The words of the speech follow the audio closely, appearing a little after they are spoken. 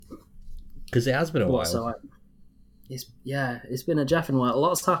Because it has been a What? while. It's been a Jeffin while. A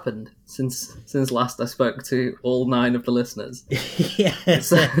lot's happened since last I spoke to all 9 of the listeners. Yeah.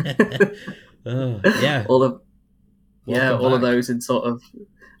 So, Yeah. all of Welcome all of back. those in sort of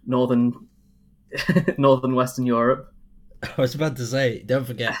northern Western Europe. I was about to say, don't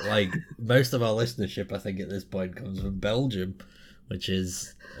forget, like, most of our listenership, I think, at this point comes from Belgium, which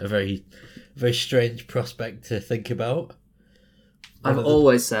is a very, very strange prospect to think about. I've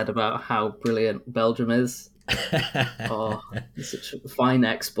always said about how brilliant Belgium is. Oh, such fine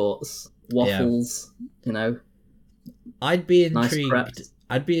exports, waffles, I'd be nice intrigued. crepes.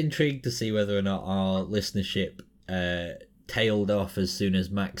 I'd be intrigued to see whether or not our listenership tailed off as soon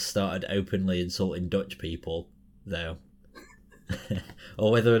as Max started openly insulting Dutch people, though.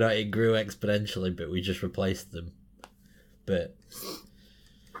 Or whether or not it grew exponentially, but we just replaced them. But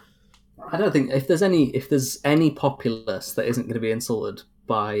I don't think if there's any populace that isn't going to be insulted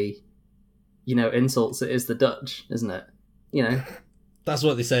by, insults, it is the Dutch, isn't it? that's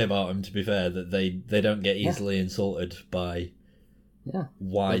what they say about them. To be fair, that they don't get easily insulted by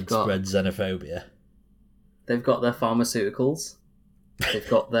widespread xenophobia. They've got their pharmaceuticals. They've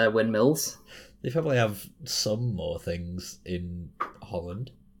got their windmills. They probably have some more things in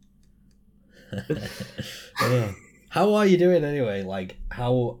Holland. How are you doing anyway? Like,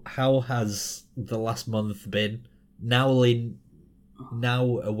 how has the last month been? Now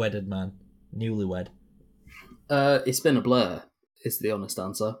a wedded man, newlywed. It's been a blur, is the honest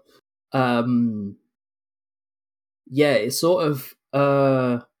answer. It's sort of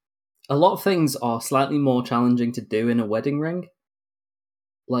a lot of things are slightly more challenging to do in a wedding ring.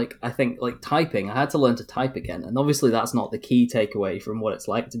 Like, I think, like, typing, I had to learn to type again, and obviously that's not the key takeaway from what it's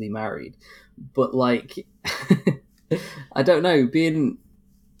like to be married. But, like, I don't know,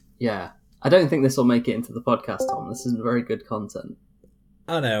 I don't think this will make it into the podcast, Tom. This isn't very good content.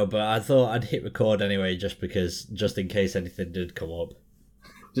 I know, but I thought I'd hit record anyway, just in case anything did come up.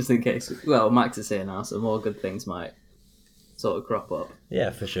 Just in case. Well, Max is here now, so more good things might sort of crop up. Yeah,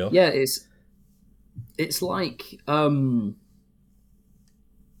 for sure. Yeah, it's like,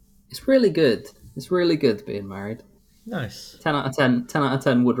 it's really good. It's really good being married. Nice. 10 out of 10. 10 out of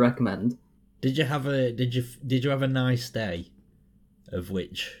 10 would recommend. Did you have a nice day, of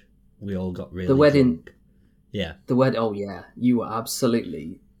which we all got really The wedding. drunk? Yeah. The wedding. Oh yeah, you were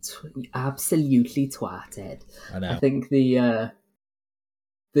absolutely twatted. I know. I think the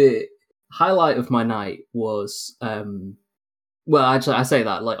highlight of my night was well, actually, I say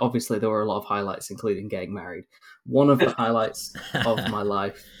that, like, obviously there were a lot of highlights, including getting married. One of the highlights of my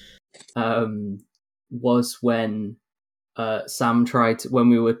life was when Sam when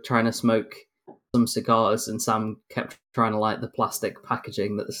we were trying to smoke some cigars, and Sam kept trying to light the plastic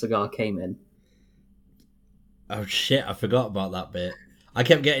packaging that the cigar came in. Oh shit, I forgot about that bit. I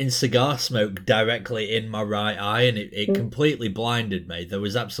kept getting cigar smoke directly in my right eye, and it completely blinded me. There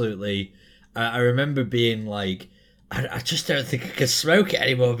was absolutely... I remember being like, I just don't think I can smoke it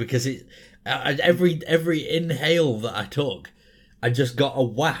anymore, because every inhale that I took, I just got a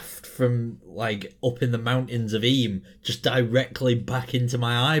waft from, like, up in the mountains of Eam, just directly back into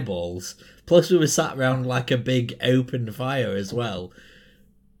my eyeballs. Plus we were sat around like a big open fire as well.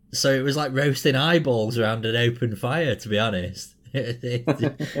 So it was like roasting eyeballs around an open fire, to be honest.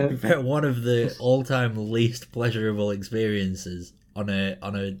 One of the all-time least pleasurable experiences on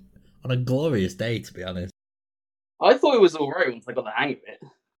a glorious day, to be honest. I thought it was alright once I got the hang of it.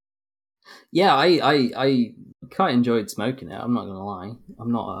 Yeah, I quite enjoyed smoking it. I'm not gonna lie.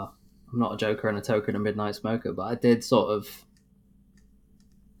 I'm not a joker and a token of midnight smoker, but I did sort of.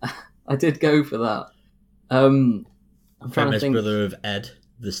 I did go for that. I'm trying to Famous think. brother of Ed,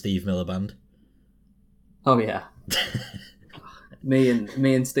 the Steve Miller Band. Oh yeah. me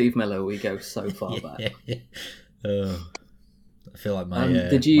and Steve Miller, we go so far back. Oh, I feel like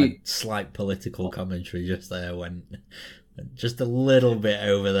my slight political commentary just there went just a little bit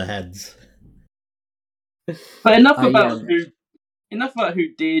over the heads. But enough about who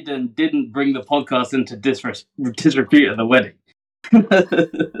did and didn't bring the podcast into disrepute at the wedding.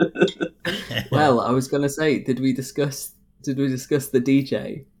 Well, I was going to say, did we discuss the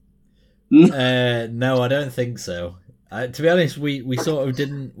DJ? No, I don't think so. To be honest, we sort of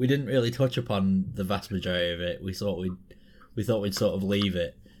didn't really touch upon the vast majority of it. We thought we'd sort of leave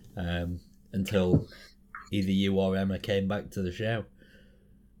it until either you or Emma came back to the show,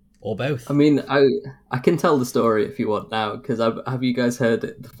 or both. I mean, I can tell the story if you want now, because have you guys heard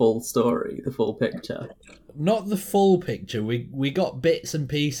the full story, the full picture? Not the full picture. We got bits and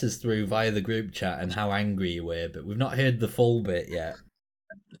pieces through via the group chat and how angry you were, but we've not heard the full bit yet.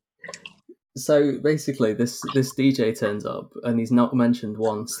 So basically, this DJ turns up, and he's not mentioned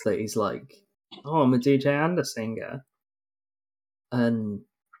once that he's like, "Oh, I'm a DJ and a singer." And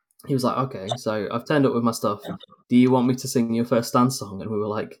he was like, "Okay, so I've turned up with my stuff. Do you want me to sing your first dance song?" And we were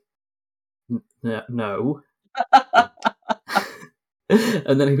like, "No."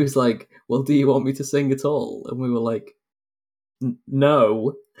 And then he was like, "Well, do you want me to sing at all?" And we were like,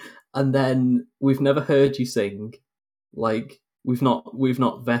 "No." And then we've never heard you sing. Like, we've not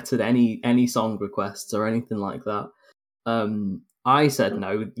vetted any song requests or anything like that. I said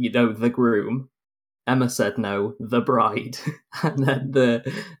no, the groom. Emma said no, the bride. And then the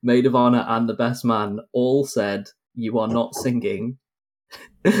maid of honor and the best man all said, "You are not singing.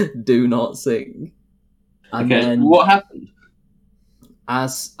 Do not sing." And Okay, then what happened?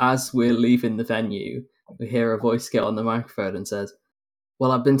 as we're leaving the venue, we hear a voice get on the microphone and says,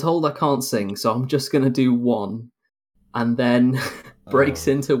 "Well, I've been told I can't sing, so I'm just going to do one." And then breaks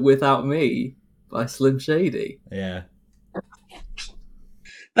into "Without Me" by Slim Shady. Yeah.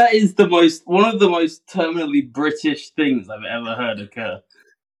 That is one of the most terminally British things I've ever heard occur.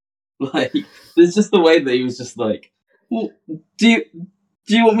 Like, there's just the way that he was just like, "Well, do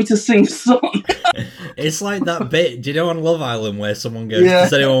you want me to sing a song?" It's like that bit, do you know on Love Island where someone goes, Yeah.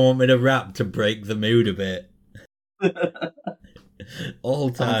 "Does anyone want me to rap to break the mood a bit?"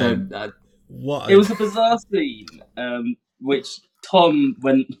 All time. What? It was a bizarre scene, which Tom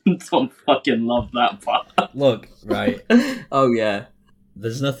fucking loved that part. Look, right. Oh yeah.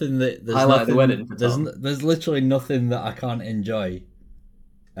 There's nothing that I like the wedding for there's Tom. there's literally nothing that I can't enjoy.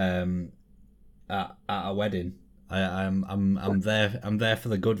 At a wedding, I'm there for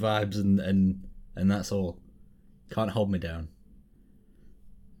the good vibes and that's all. Can't hold me down.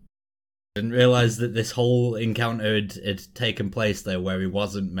 Didn't realise that this whole encounter had taken place there where he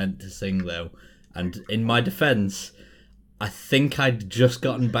wasn't meant to sing though. And in my defence, I think I'd just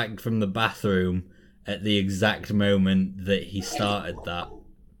gotten back from the bathroom at the exact moment that he started that.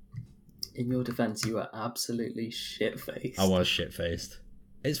 In your defence, you were absolutely shit-faced. I was shit-faced.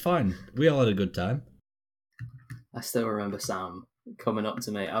 It's fine. We all had a good time. I still remember Sam coming up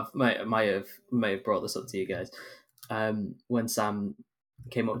to me. I may have brought this up to you guys. When Sam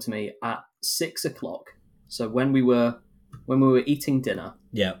came up to me at 6:00. So when we were eating dinner.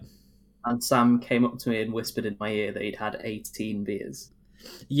 Yeah. And Sam came up to me and whispered in my ear that he'd had 18 beers.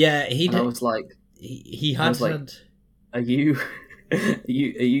 Yeah, he did. I was like, he had like, had. Are you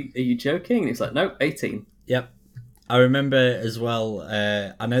joking? And he's like, "No, 18. Yep. I remember as well,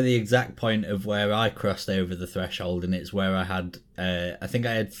 I know the exact point of where I crossed over the threshold, and it's where I had, I think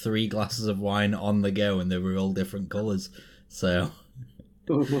I had 3 glasses of wine on the go, and they were all different colours. So,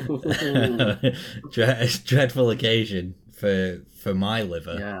 dreadful occasion for my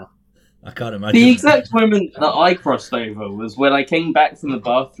liver. Yeah. I can't imagine. The exact moment that I crossed over was when I came back from the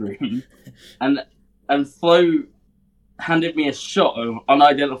bathroom, and Flo handed me a shot of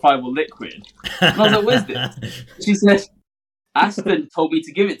unidentifiable liquid. And I was like, "Where's this?" She said, "Aspen told me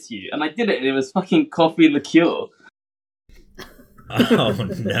to give it to you." And I did it, and it was fucking coffee liqueur. Oh,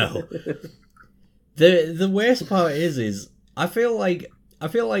 no. The worst part is I feel like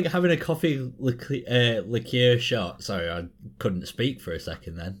having a coffee liqueur shot. Sorry, I couldn't speak for a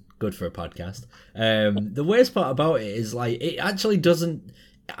second then. Good for a podcast. The worst part about it is, like, it actually doesn't...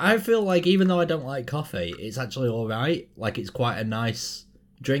 I feel like even though I don't like coffee, it's actually alright. Like, it's quite a nice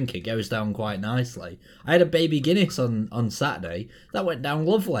drink. It goes down quite nicely. I had a baby Guinness on Saturday. That went down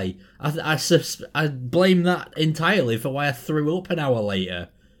lovely. I blame that entirely for why I threw up an hour later.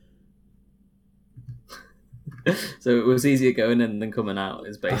 So it was easier going in than coming out,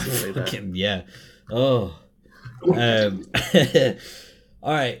 is basically that. Yeah. Oh.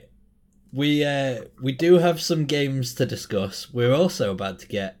 Alright. We do have some games to discuss. We're also about to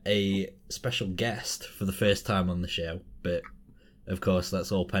get a special guest for the first time on the show, but of course that's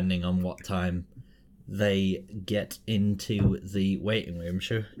all pending on what time they get into the waiting room.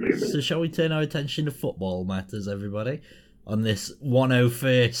 So shall we turn our attention to football matters, everybody, on this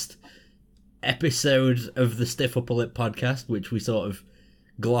 101st episode of the Stiff Upper Lip podcast, which we sort of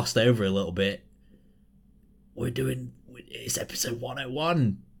glossed over a little bit. It's episode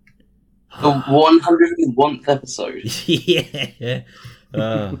 101. The 101th episode. Yeah.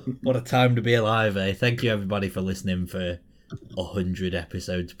 What a time to be alive, eh? Thank you, everybody, for listening for 100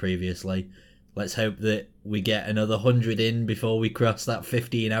 episodes previously. Let's hope that we get another 100 in before we cross that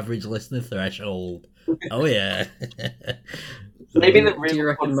 15 average listener threshold. Oh, yeah. Maybe the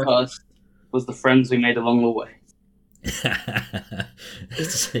real podcast was the friends we made along the way.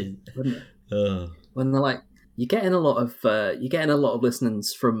 When they're like, You're getting a lot of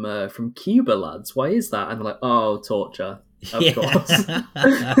listeners from Cuba, lads. Why is that? And they're like, "Oh, torture." Of course.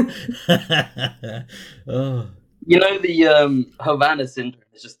 Oh. You know the Havana syndrome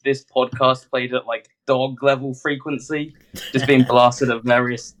is just this podcast played at like dog level frequency, just being blasted at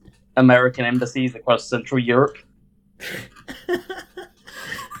various American embassies across Central Europe.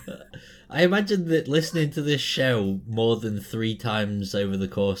 I imagine that listening to this show more than 3 times over the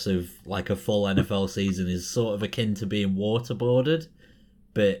course of like a full NFL season is sort of akin to being waterboarded,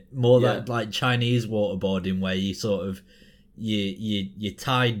 but more that like Chinese waterboarding where you sort of you're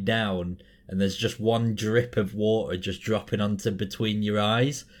tied down and there's just one drip of water just dropping onto between your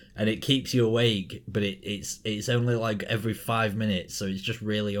eyes and it keeps you awake, but it's only like every 5 minutes, so it's just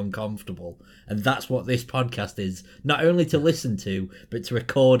really uncomfortable. And that's what this podcast is, not only to listen to, but to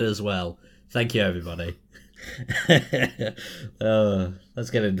record as well. Thank you, everybody. Let's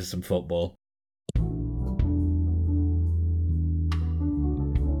get into some football.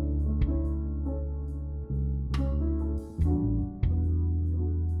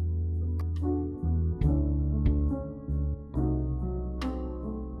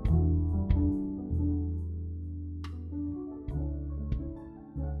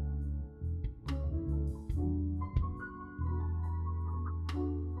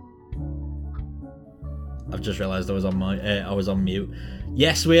 I've just realised I was on mute.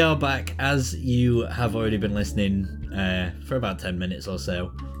 Yes, we are back, as you have already been listening for about 10 minutes or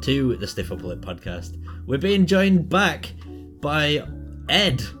so to the Stiff Upper Lip podcast. We're being joined back by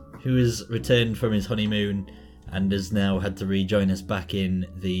Ed, who has returned from his honeymoon and has now had to rejoin us back in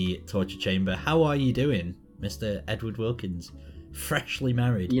the torture chamber. How are you doing, Mr. Edward Wilkins? Freshly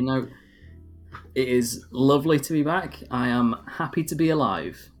married. You know, it is lovely to be back. I am happy to be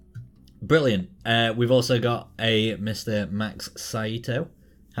alive. Brilliant. We've also got a Mr. Max Saito.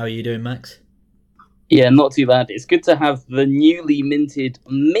 How are you doing, Max? Yeah, not too bad. It's good to have the newly minted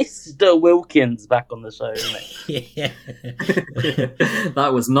Mr. Wilkins back on the show, isn't it? Yeah.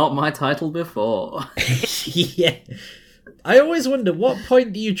 That was not my title before. Yeah. I always wonder, what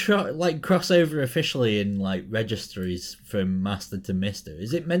point do you cross over officially in like registries from Master to Mister?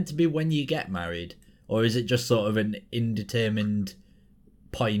 Is it meant to be when you get married, or is it just sort of an indeterminate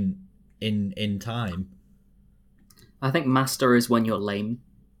point in time? I think Master is when you're lame.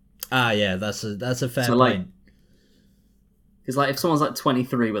 Ah, yeah, that's a fair So, point. Because like if someone's like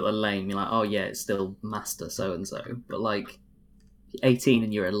 23 but they're lame, you're like, oh yeah, it's still Master so and so. But like 18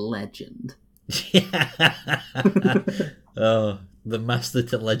 and you're a legend. Yeah. Oh, the Master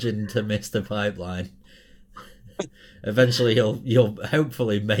to Legend to Mr. Pipeline. Eventually, you'll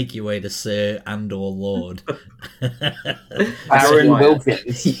hopefully make your way to Sir and or Lord. Baron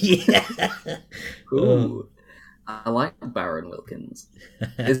Wilkins. Yeah. Ooh. I like Baron Wilkins.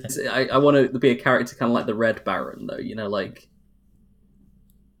 I want to be a character kind of like the Red Baron, though. You know, like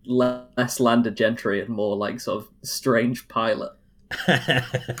less landed gentry and more like sort of strange pilot.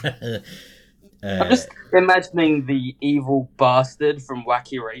 I'm just imagining the evil bastard from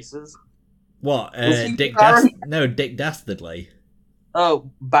Wacky Races. What? Dick Dick Dastardly.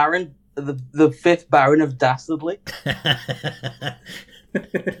 Oh, Baron, the fifth Baron of Dastardly.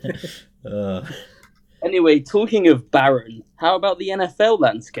 Anyway, talking of Baron, how about the NFL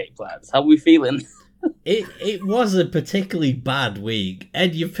landscape, lads? How are we feeling? It was a particularly bad week.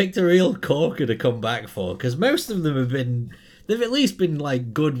 Ed, you've picked a real corker to come back for, because most of them they've at least been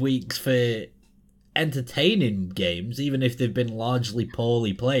like good weeks for entertaining games, even if they've been largely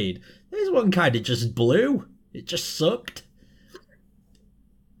poorly played. This one kind of just blew. It just sucked.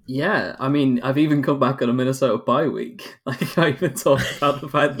 Yeah, I mean, I've even come back on a Minnesota bye week. Like, I can't even talk about the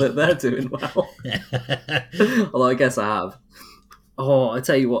fact that they're doing well. Although I guess I have. Oh, I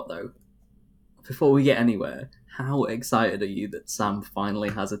tell you what, though. Before we get anywhere, how excited are you that Sam finally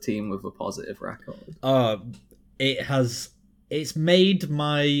has a team with a positive record? It's made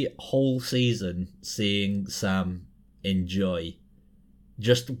my whole season seeing Sam enjoy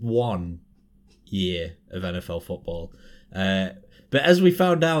just 1 year of NFL football. But as we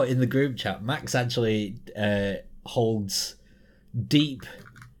found out in the group chat, Max actually holds deep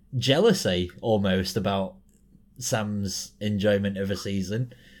jealousy almost about Sam's enjoyment of a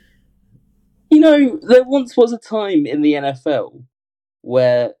season. You know, there once was a time in the NFL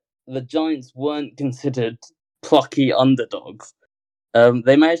where the Giants weren't considered plucky underdogs.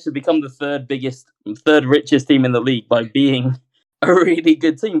 They managed to become the third richest team in the league by being a really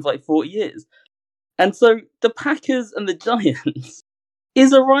good team for like 40 years. And so the Packers and the Giants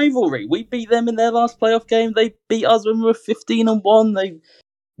is a rivalry. We beat them in their last playoff game. They beat us when we were 15-1. They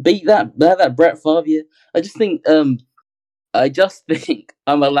beat that Brett Favre year. I just think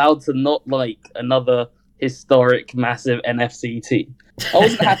I'm allowed to not like another historic, massive NFC team. I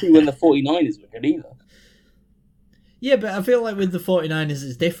wasn't happy when the 49ers were good either. Yeah, but I feel like with the 49ers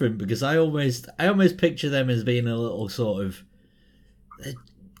it's different because I almost picture them as being a little sort of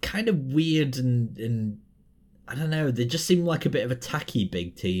kind of weird and I don't know, they just seem like a bit of a tacky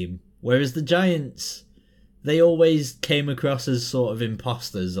big team. Whereas the Giants, they always came across as sort of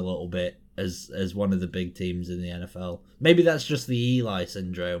imposters a little bit as one of the big teams in the NFL. Maybe that's just the Eli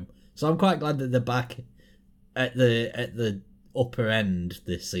syndrome. So I'm quite glad that they're back at the upper end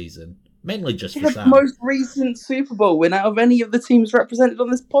this season. Mainly just for the Sam. most recent Super Bowl win out of any of the teams represented on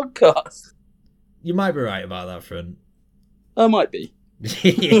this podcast. You might be right about that front. I might be.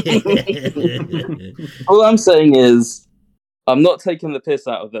 All I'm saying is, I'm not taking the piss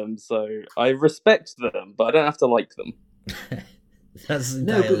out of them, so I respect them, but I don't have to like them. That's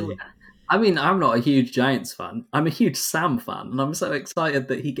entirely... No, I mean, I'm not a huge Giants fan. I'm a huge Sam fan, and I'm so excited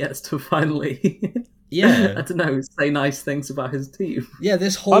that he gets to finally, yeah, I don't know, say nice things about his team. Yeah,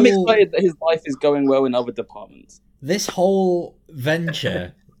 this whole... I'm excited that his life is going well in other departments. This whole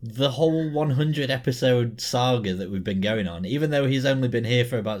venture, the whole 100 episode saga that we've been going on, even though he's only been here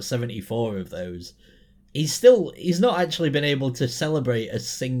for about 74 of those, he's not actually been able to celebrate a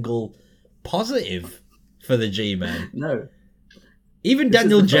single positive for the G-Men. No. Even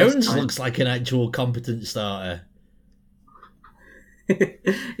Daniel Jones looks like an actual competent starter.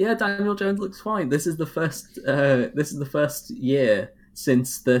 Yeah, Daniel Jones looks fine. This is the first year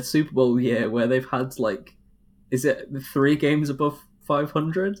since the Super Bowl year where they've had is it 3 games above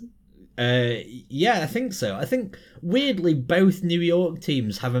 500? Yeah, I think so. I think weirdly both New York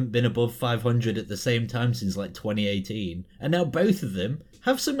teams haven't been above 500 at the same time since 2018, and now both of them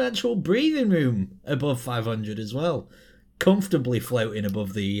have some actual breathing room above 500 as well, comfortably floating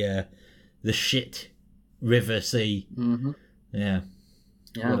above the shit river sea. Mm-hmm. Yeah.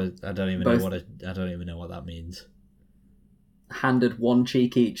 I don't even know what that means. Handed one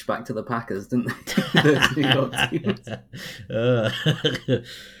cheek each back to the Packers, didn't they? The New York teams.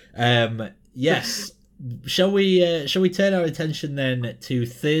 Yes. Shall we turn our attention then to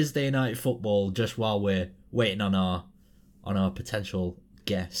Thursday night football just while we're waiting on our potential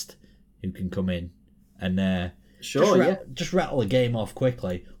guest who can come in and just rattle a game off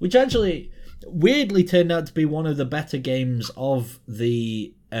quickly, which actually weirdly turned out to be one of the better games of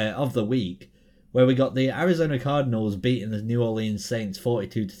the week, where we got the Arizona Cardinals beating the New Orleans Saints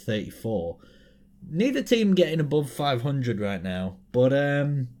 42-34. Neither team getting above 500 right now, but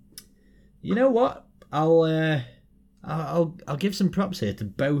you know what? I'll give some props here to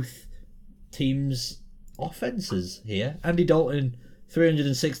both teams' offenses here. Andy Dalton,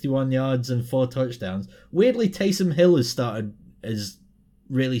 361 yards and 4 touchdowns. Weirdly, Taysom Hill has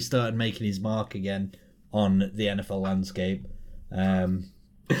really started making his mark again on the NFL landscape. So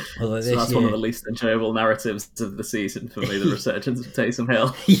that's one of the least enjoyable narratives of the season for me, the resurgence of Taysom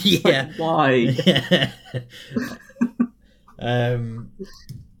Hill. Yeah. Why? Yeah.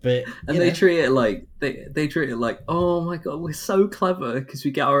 But they treat it like they treat it like, oh my god, we're so clever because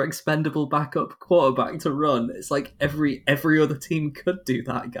we get our expendable backup quarterback to run. It's like every other team could do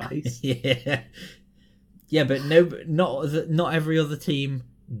that, guys. Yeah, but not every other team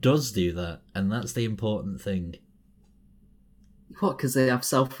does do that, and that's the important thing. What? Because they have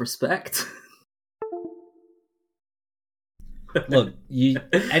self-respect. Look,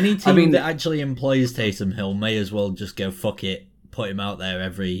 any team that actually employs Taysom Hill may as well just go fuck it, put him out there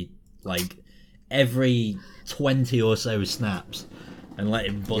every 20 or so snaps, and let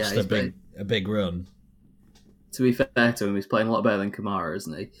him bust a big run. To be fair to him, he's playing a lot better than Kamara,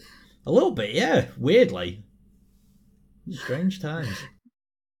 isn't he? A little bit, yeah. Weirdly, strange times.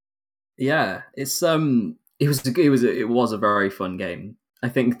 Yeah, it was a very fun game. I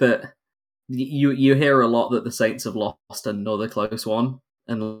think that you hear a lot that the Saints have lost another close one,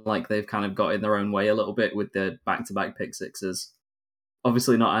 and they've kind of got in their own way a little bit with the back-to-back pick sixes.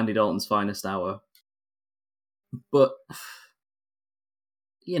 Obviously not Andy Dalton's finest hour, but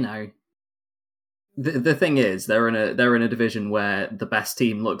the thing is they're in a division where the best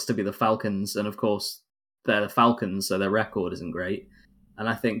team looks to be the Falcons, and of course they're the Falcons, so their record isn't great. And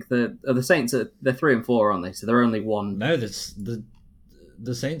I think the Saints they're 3-4, aren't they? So they're only one. No, the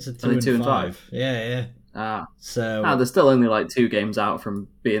Saints are 2-5. Yeah. So they're still only 2 games out from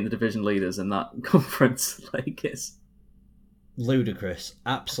being the division leaders in that conference. It's ludicrous,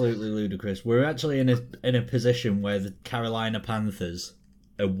 absolutely ludicrous. We're actually in a position where the Carolina Panthers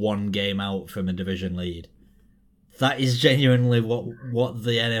are 1 game out from a division lead. That is genuinely what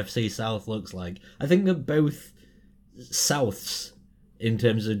the NFC South looks like. I think that both Souths, in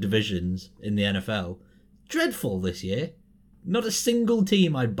terms of divisions in the NFL, dreadful this year. Not a single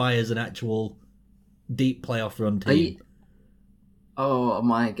team I'd buy as an actual deep playoff run team. Oh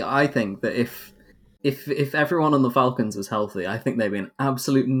my god! I think that if if everyone on the Falcons was healthy, I think they'd be an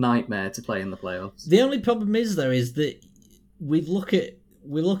absolute nightmare to play in the playoffs. The only problem is though is that we look at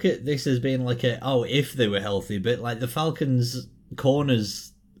this as being like if they were healthy, but like the Falcons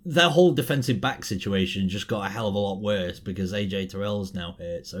corners, their whole defensive back situation just got a hell of a lot worse because AJ Terrell's now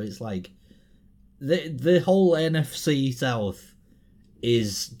hurt. So it's like the whole NFC South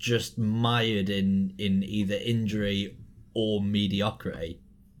is just mired in either injury or mediocrity.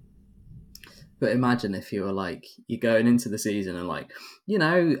 But imagine if you were like, you're going into the season and like, the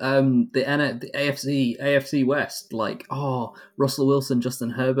AFC West, like, Russell Wilson, Justin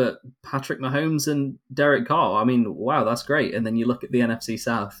Herbert, Patrick Mahomes, and Derek Carr. I mean, wow, that's great. And then you look at the NFC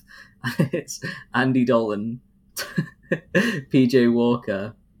South, and it's Andy Dalton, PJ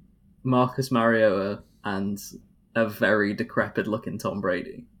Walker, Marcus Mariota, and a very decrepit-looking Tom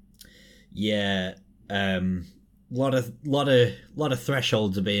Brady. Yeah, lot of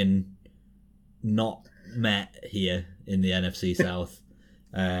thresholds are being not met here in the NFC South.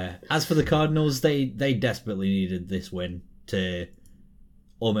 As for the Cardinals, they desperately needed this win to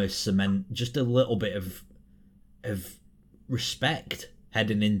almost cement just a little bit of respect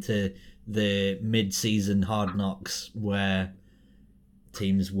heading into the mid-season hard knocks where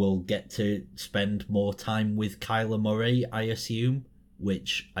teams will get to spend more time with Kyler Murray, I assume,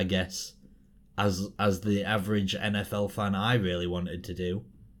 which I guess as the average NFL fan I really wanted to do.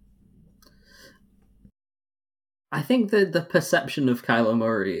 I think that the perception of Kyler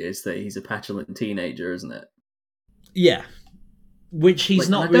Murray is that he's a petulant teenager, isn't it? Yeah. Which he's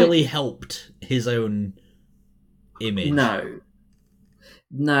not really helped his own image.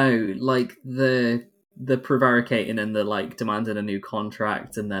 No, like the prevaricating and the like demanding a new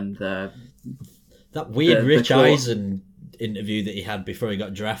contract, and then that weird Rich Eisen interview that he had before he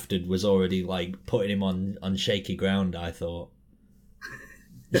got drafted was already like putting him on shaky ground, I thought.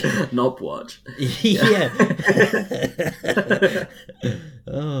 Knob watch. Yeah.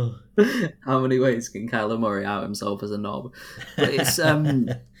 Oh. How many ways can Kyler Murray out himself as a knob? But it's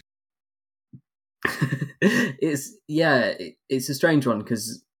it's a strange one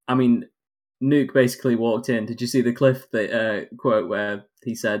because I mean Nuke basically walked in. Did you see the Cliff quote where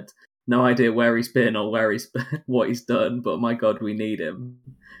he said, "No idea where he's been or what he's done, but my God, we need him."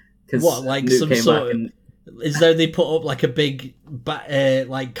 What, like Nuke some sort of... As though they put up like a big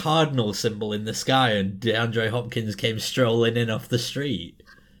like cardinal symbol in the sky and DeAndre Hopkins came strolling in off the street.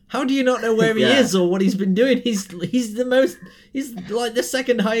 How do you not know where he is or what he's been doing? He's like the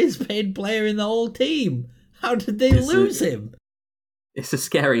second highest paid player in the whole team. How did they lose him? It's a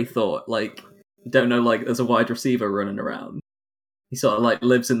scary thought. Like, you don't know, like there's a wide receiver running around. He sort of like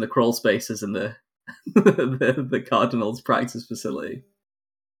lives in the crawl spaces in the the Cardinals practice facility.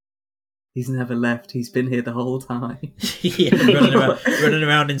 He's never left. He's been here the whole time. Yeah, running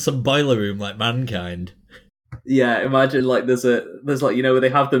around in some boiler room like Mankind. Yeah, imagine like there's like where they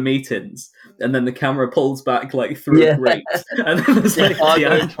have the meetings and then the camera pulls back like through a grate and then there's like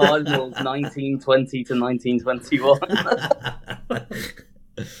Chicago Cardinals 1920 to 1921.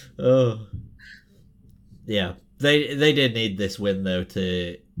 Oh, yeah. They did need this win though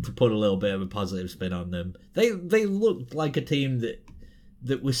to put a little bit of a positive spin on them. They looked like a team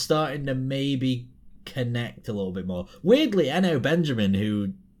that was starting to maybe connect a little bit more. Weirdly, Eno Benjamin,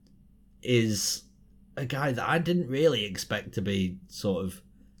 who is a guy that I didn't really expect to be sort of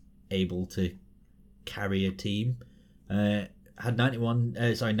able to carry a team, had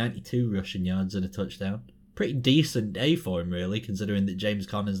 92 rushing yards and a touchdown. Pretty decent day for him, really, considering that James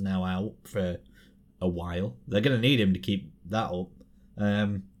Conner's now out for a while. They're going to need him to keep that up.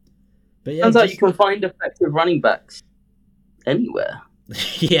 But yeah, turns out you can find effective running backs anywhere.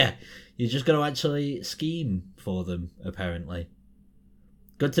 Yeah, you just got to actually scheme for them, apparently.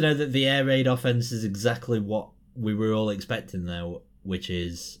 Good to know that the air raid offense is exactly what we were all expecting now, which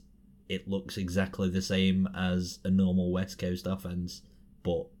is it looks exactly the same as a normal West Coast offense,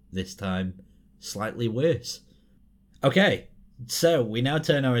 but this time slightly worse. Okay, so we now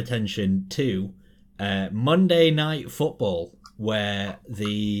turn our attention to Monday Night Football, where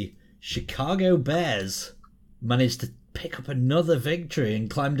the Chicago Bears managed to pick up another victory and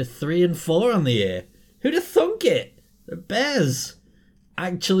climbed to 3-4 on the year. Who'd have thunk it? The Bears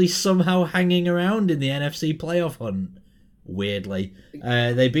actually somehow hanging around in the NFC playoff hunt. Weirdly,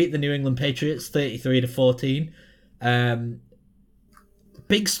 they beat the New England Patriots 33-14.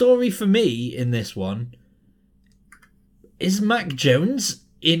 Big story for me in this one. Is Mac Jones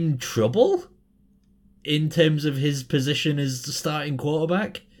in trouble in terms of his position as the starting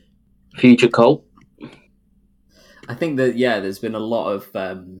quarterback? Future Colt. I think that there's been a lot of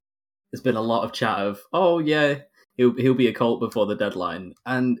chat of he'll be a Colt before the deadline,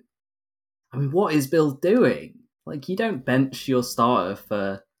 and I mean, what is Bill doing? Like, you don't bench your starter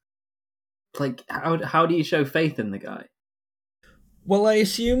for... Like, how do you show faith in the guy? Well, I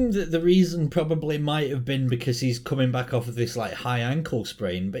assume that the reason probably might have been because he's coming back off of this like high ankle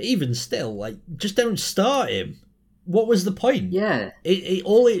sprain, but even still, like, just don't start him. What was the point? Yeah.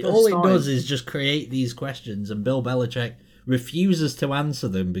 All it does is just create these questions, and Bill Belichick refuses to answer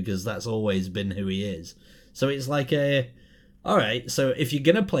them because that's always been who he is. So it's like all right, so if you're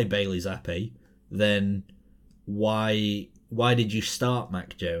gonna play Bailey Zappi, then why did you start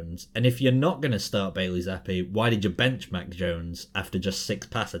Mac Jones? And if you're not gonna start Bailey Zappi, why did you bench Mac Jones after just 6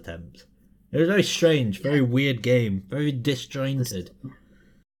 pass attempts? It was very strange, very weird game, very disjointed.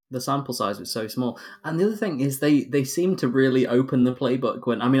 The sample size was so small. And the other thing is they seem to really open the playbook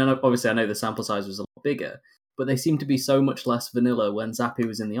when... I mean, obviously I know the sample size was a lot bigger, but they seem to be so much less vanilla when Zappi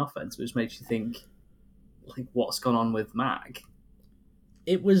was in the offense, which makes you think, like, what's gone on with Mac?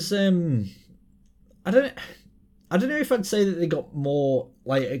 It was, I don't know if I'd say that they got more,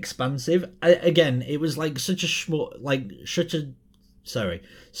 like, expansive. Again, it was, like, such a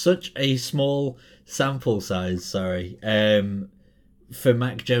small sample size, for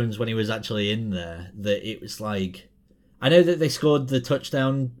Mac Jones when he was actually in there, that it was like... I know that they scored the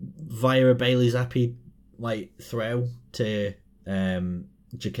touchdown via a Bailey Zappi, like, throw to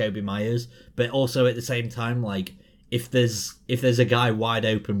Jacoby Myers, but also at the same time, like, if there's a guy wide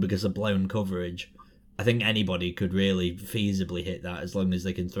open because of blown coverage, I think anybody could really feasibly hit that as long as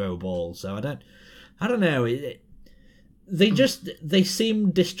they can throw a ball. So I don't know. They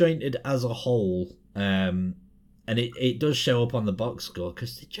seem disjointed as a whole, and it does show up on the box score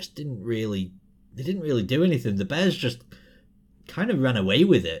because they didn't really do anything. The Bears just kind of ran away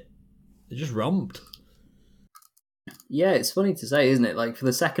with it. They just romped. Yeah, it's funny to say, isn't it? Like, for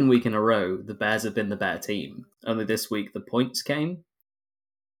the second week in a row, the Bears have been the better team. Only this week the points came.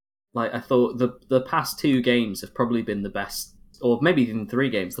 Like, I thought the past 2 games have probably been the best, or maybe even 3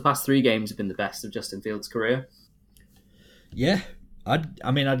 games. The past 3 games have been the best of Justin Fields' career. Yeah,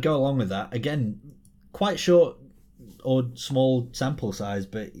 I'd go along with that. Again, quite short or small sample size,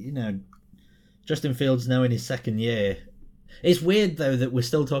 but, you know, Justin Fields now in his second year. It's weird, though, that we're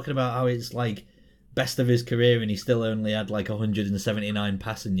still talking about how it's, like, best of his career and he still only had, like, 179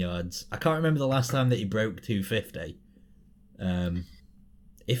 passing yards. I can't remember the last time that he broke 250.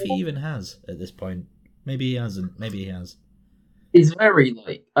 If he even has at this point. Maybe he hasn't. Maybe he has. It's very,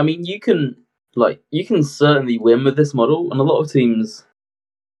 like... I mean, you can certainly win with this model, and a lot of teams...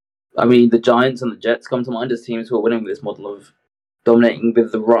 I mean, the Giants and the Jets come to mind as teams who are winning with this model of dominating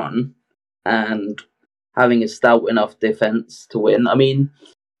with the run and having a stout enough defense to win. I mean,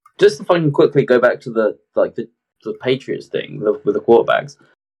 just if I can quickly go back to the Patriots thing with the quarterbacks.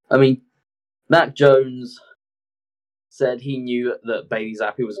 I mean, Mac Jones said he knew that Bailey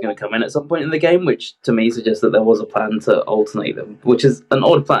Zappi was going to come in at some point in the game, which to me suggests that there was a plan to alternate them, which is an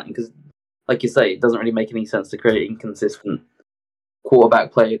odd plan because, like you say, it doesn't really make any sense to create inconsistent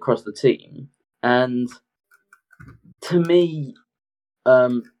quarterback play across the team. And to me,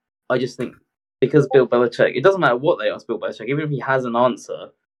 I just think because Bill Belichick, it doesn't matter what they ask Bill Belichick, even if he has an answer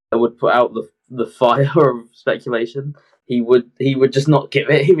that would put out the fire of speculation, he would just not give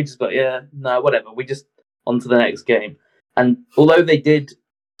it. He would just be like, yeah, no, whatever. We just on to the next game. And although they did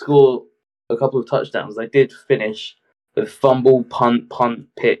score a couple of touchdowns, they did finish with fumble, punt,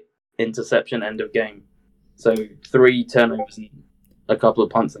 pick, interception, end of game. So 3 turnovers and a couple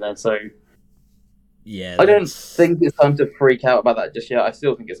of punts in there. So yeah, I don't think it's time to freak out about that just yet. I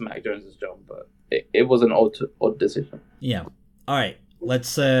still think it's Mac Jones' job, but it was an odd decision. Yeah. All right.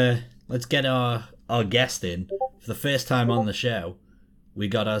 Let's get our guest in for the first time on the show. We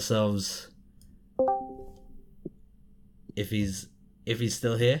got ourselves. If he's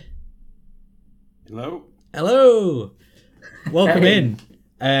still here. Hello. Welcome in.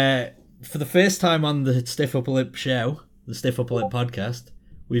 For the first time on the Stiff Upper Lip show, the Stiff Upper Lip podcast,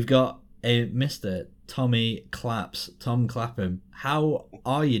 we've got a Mr. Tommy Claps, Tom Clapham. How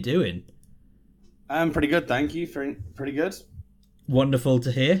are you doing? I'm pretty good, thank you. Pretty good. Wonderful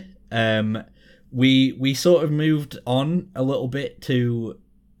to hear. We sort of moved on a little bit to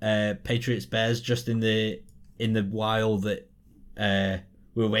Patriots Bears just in the while that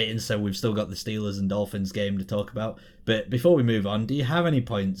we were waiting, so we've still got the Steelers and Dolphins game to talk about. But before we move on, do you have any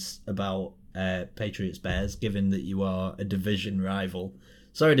points about Patriots Bears, given that you are a division rival?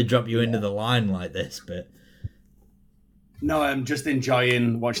 Sorry to drop you into the line like this, but... No, I'm just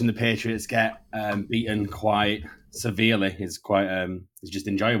enjoying watching the Patriots get beaten quite severely. It's just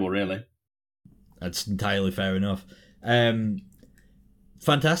enjoyable, really. That's entirely fair enough.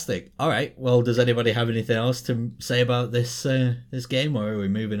 Fantastic. All right. Well, does anybody have anything else to say about this game, or are we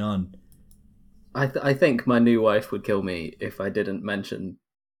moving on? I think my new wife would kill me if I didn't mention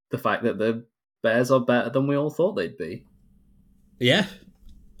the fact that the Bears are better than we all thought they'd be. Yeah.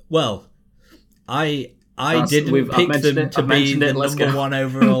 Well, I I've didn't pick mentioned them it, to I've be mentioned the it, let's number go. one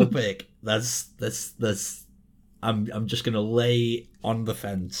overall pick. That's. I'm just gonna lay on the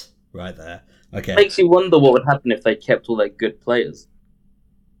fence right there. Okay. Makes you wonder what would happen if they kept all their good players.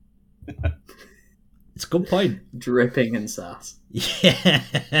 It's a good point. Dripping in sass.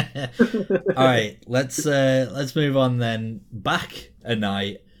 Yeah. All right, let's move on then. Back a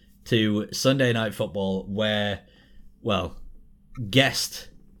night to Sunday Night Football, where, well, guest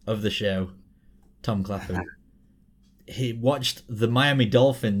of the show, Tom Clapham, he watched the Miami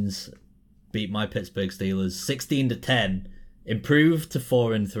Dolphins beat my Pittsburgh Steelers 16-10, improved to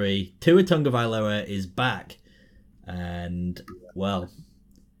 4-3. Tua Tagovailoa is back, and well,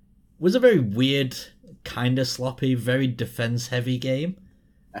 was a very weird, kind of sloppy, very defense-heavy game.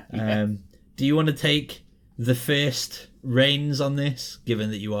 Do you want to take the first reins on this, given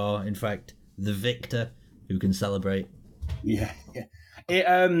that you are, in fact, the victor who can celebrate? Yeah. It,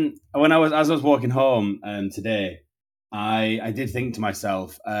 when as I was walking home today, I did think to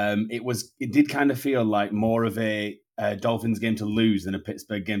myself, it did kind of feel like more of a Dolphins game to lose than a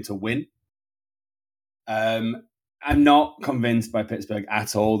Pittsburgh game to win. I'm not convinced by Pittsburgh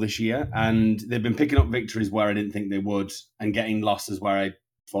at all this year, and they've been picking up victories where I didn't think they would and getting losses where I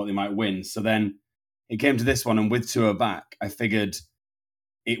thought they might win. So then it came to this one, and with Tua back, I figured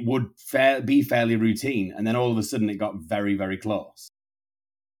it would be fairly routine, and then all of a sudden it got very, very close.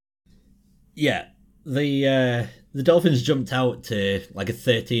 Yeah, the Dolphins jumped out to like a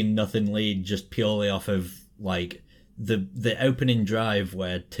 13-0 lead just purely off of like the opening drive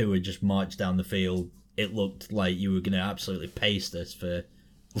where Tua just marched down the field. It looked like you were going to absolutely paste us for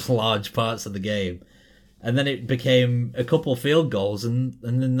large parts of the game, and then it became a couple field goals, and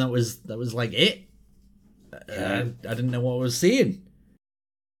then that was like it. I didn't know what I was seeing.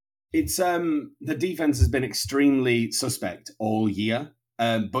 It's the defense has been extremely suspect all year,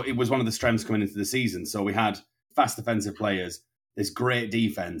 but it was one of the strengths coming into the season. So we had fast defensive players, this great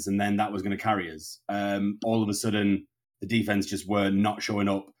defense, and then that was going to carry us. All of a sudden, the defense just were not showing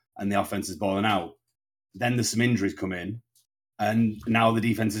up, and the offense is balling out. Then there's some injuries come in, and now the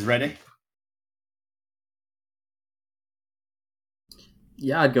defense is ready.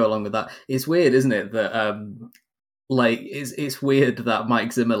 Yeah, I'd go along with that. It's weird, isn't it, that it's weird that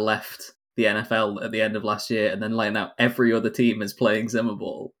Mike Zimmer left the NFL at the end of last year, and then like now every other team is playing Zimmer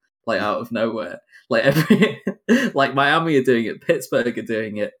ball like out of nowhere. Like like Miami are doing it, Pittsburgh are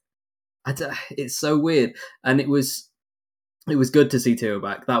doing it. It's so weird, and it was good to see Tua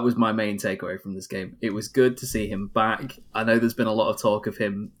back. That was my main takeaway from this game. It was good to see him back. I know there's been a lot of talk of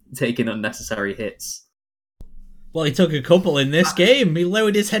him taking unnecessary hits. Well, he took a couple in this game. He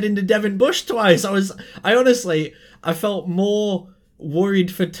lowered his head into Devin Bush twice. I felt more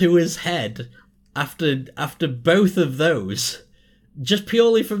worried for Tua's head after both of those. Just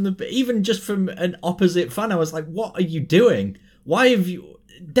purely from an opposite fan, I was like, what are you doing? Why have you...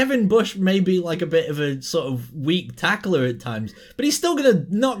 Devin Bush may be like a bit of a sort of weak tackler at times, but he's still going to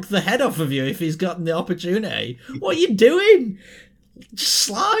knock the head off of you if he's gotten the opportunity. What are you doing? Just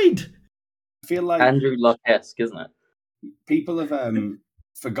slide. I feel like Andrew Luck-esque, isn't it? people have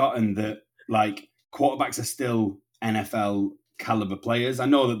forgotten that like quarterbacks are still NFL caliber players. I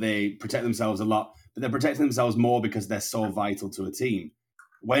know that they protect themselves a lot, but they're protecting themselves more because they're so vital to a team.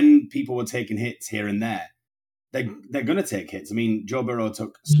 When people were taking hits here and there, they're going to take hits. I mean, Joe Burrow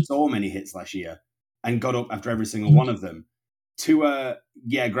took so many hits last year and got up after every single one of them. Tua,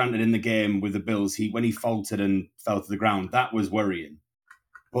 granted, in the game with the Bills, when he faltered and fell to the ground, that was worrying.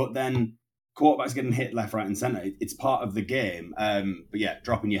 But then quarterbacks getting hit left, right, and centre, it's part of the game. But yeah,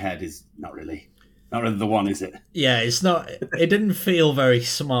 dropping your head is not really the one, is it? Yeah, it's not. It didn't feel very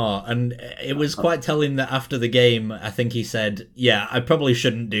smart, and it was quite telling that after the game, I think he said, "Yeah, I probably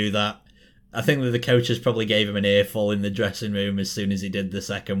shouldn't do that." I think that the coaches probably gave him an earful in the dressing room as soon as he did the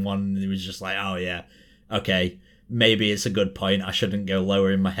second one, and he was just like, "Oh yeah, okay, maybe it's a good point. I shouldn't go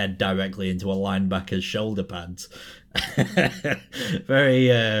lowering my head directly into a linebacker's shoulder pads."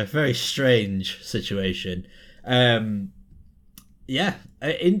 Very strange situation. Yeah,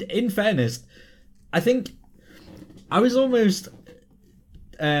 in fairness, I think I was almost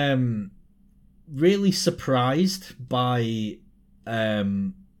really surprised by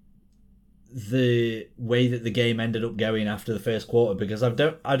the way that the game ended up going after the first quarter, because I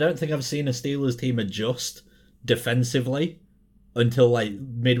don't think I've seen a Steelers team adjust defensively until like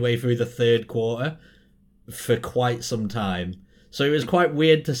midway through the third quarter for quite some time. So it was quite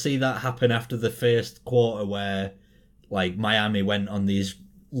weird to see that happen after the first quarter, where like Miami went on these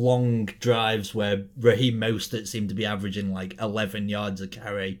long drives where Raheem Mostert seemed to be averaging like 11 yards a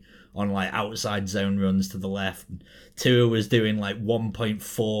carry on like outside zone runs to the left. Tua was doing like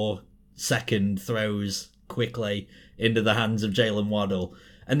 1.4 second throws quickly into the hands of Jalen Waddle.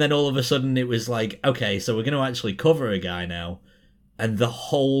 And then all of a sudden it was like, okay, so we're going to actually cover a guy now. And the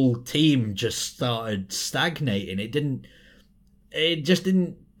whole team just started stagnating. It just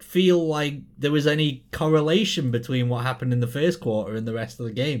didn't feel like there was any correlation between what happened in the first quarter and the rest of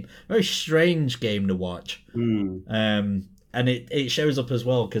the game. Very strange game to watch. And it shows up as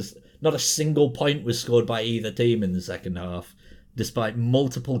well because not a single point was scored by either team in the second half, despite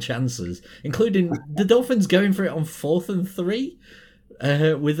multiple chances, including the Dolphins going for it on 4th and 3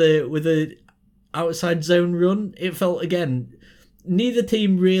 with a outside zone run. It felt, again, neither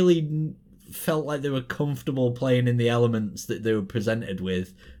team really felt like they were comfortable playing in the elements that they were presented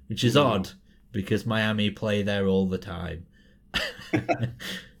with, which is odd because Miami play there all the time.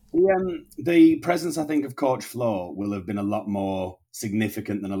 The presence, I think, of Coach Flo will have been a lot more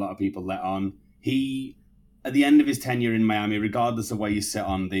significant than a lot of people let on. He, at the end of his tenure in Miami, regardless of where you sit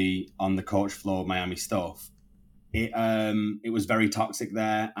on the Coach Flo Miami stuff, it was very toxic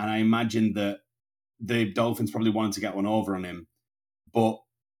there, and I imagine that the Dolphins probably wanted to get one over on him, but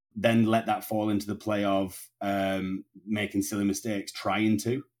then let that fall into the play of making silly mistakes, trying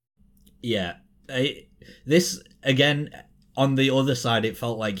to. Yeah. This, again, on the other side, it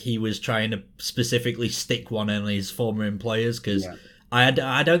felt like he was trying to specifically stick one on his former employers, because I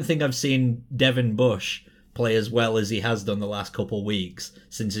don't think I've seen Devin Bush play as well as he has done the last couple of weeks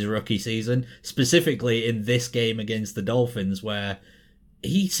since his rookie season, specifically in this game against the Dolphins, where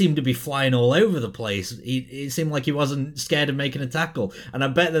he seemed to be flying all over the place. It seemed like he wasn't scared of making a tackle. And I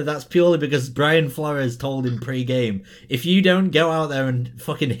bet that that's purely because Brian Flores told him pre-game, if you don't go out there and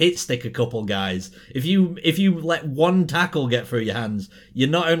fucking hit stick a couple guys, if you let one tackle get through your hands, you're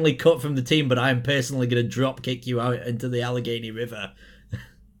not only cut from the team, but I'm personally going to drop kick you out into the Allegheny River.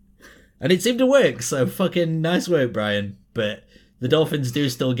 And it seemed to work, so fucking nice work, Brian. But the Dolphins do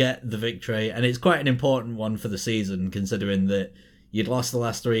still get the victory, and it's quite an important one for the season, considering that you'd lost the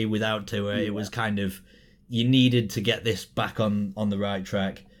last 3 without Tua. It was kind of, you needed to get this back on the right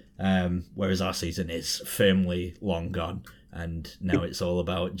track, whereas our season is firmly long gone, and now it's all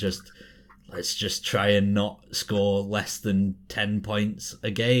about let's just try and not score less than 10 points a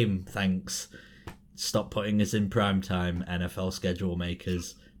game, thanks. Stop putting us in prime time, NFL schedule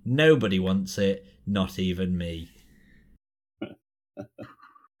makers. Nobody wants it, not even me.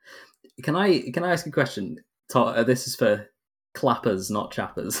 Can I ask a question? This is for clappers, not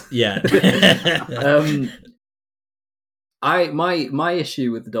chappers. Yeah. My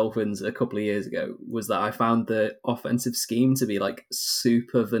issue with the Dolphins a couple of years ago was that I found the offensive scheme to be like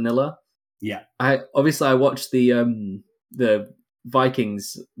super vanilla. Yeah. I watched the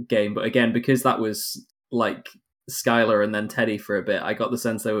Vikings game, but again, because that was like Skylar and then Teddy for a bit, I got the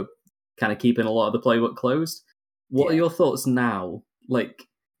sense they were kind of keeping a lot of the playbook closed. What are your thoughts now? Like,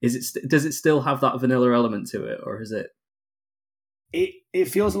 does it still have that vanilla element to it, or is it? It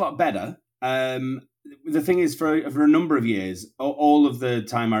feels a lot better. The thing is, for a number of years, all of the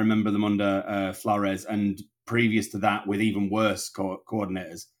time I remember them under Flores, and previous to that with even worse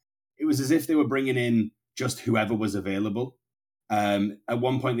coordinators, it was as if they were bringing in just whoever was available. At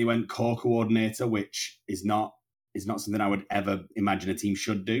one point they went co-coordinator, which is not something I would ever imagine a team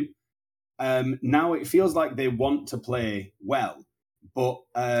should do. Now it feels like they want to play well, but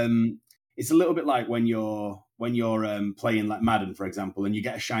it's a little bit like when you're playing like Madden, for example, and you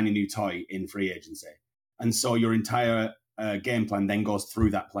get a shiny new toy in free agency, and so your entire game plan then goes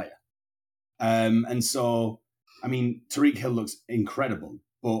through that player. And so, I mean, Tyreek Hill looks incredible,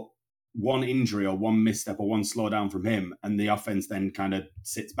 but one injury or one misstep or one slowdown from him, and the offense then kind of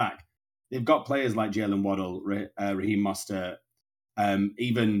sits back. They've got players like Jalen Waddle, Raheem Mostert,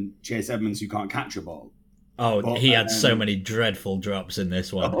 even Chase Edmonds, who can't catch a ball. Oh, but he had so many dreadful drops in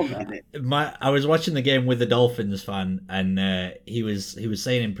this one. I was watching the game with a Dolphins fan, and he was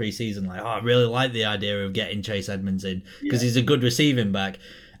saying in preseason, like, I really like the idea of getting Chase Edmonds in because he's a good receiving back.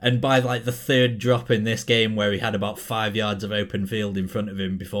 And by like the third drop in this game, where he had about 5 yards of open field in front of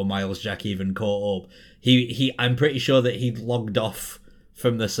him before Miles Jack even caught up, I'm pretty sure that he'd logged off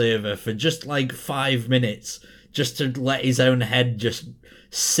from the server for just like 5 minutes, just to let his own head just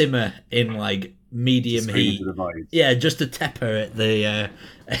simmer in like medium heat. Yeah, just to temper at the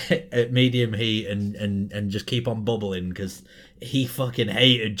at medium heat and just keep on bubbling, because he fucking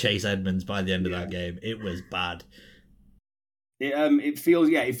hated Chase Edmonds by the end of that game. It was bad. It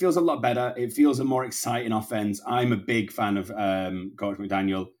feels a lot better. It feels a more exciting offense. I'm a big fan of Coach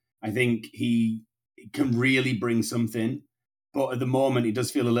McDaniel. I think he can really bring something. But at the moment, it does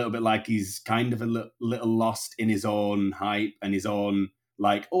feel a little bit like he's kind of a little lost in his own hype and his own,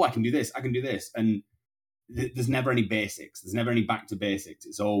 like, oh, I can do this. And there's never any basics. There's never any back to basics.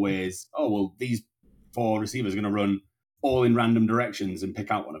 It's always, oh, well, these 4 receivers are going to run all in random directions and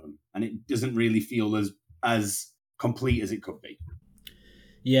pick out one of them. And it doesn't really feel as complete as it could be.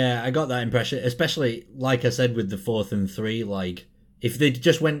 Yeah, I got that impression, especially, like I said, with the 4th and 3, like, if they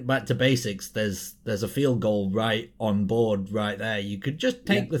just went back to basics, there's a field goal right on board right there. You could just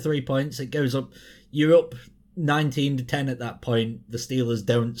take the 3 points. It goes up. You're up 19-10 at that point. The Steelers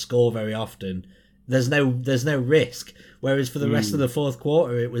don't score very often. There's no risk. Whereas for the rest of the fourth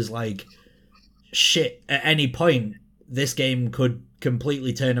quarter, it was like, shit, at any point, this game could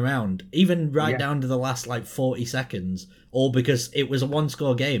completely turn around. Even right down to the last, 40 seconds. All because it was a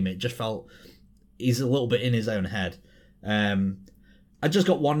one-score game. It just felt he's a little bit in his own head. I just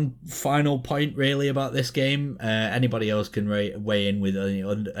got one final point, really, about this game. Anybody else can weigh in with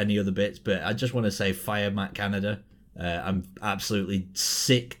any other bits, but I just want to say fire Matt Canada. I'm absolutely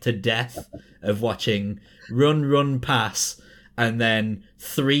sick to death of watching run, pass, and then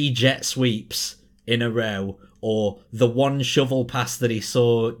 3 jet sweeps in a row, or the one shovel pass that he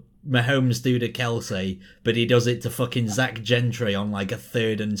saw Mahomes do to Kelsey, but he does it to fucking Zach Gentry on a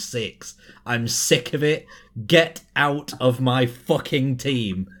 3rd and 6. I'm sick of it. Get out of my fucking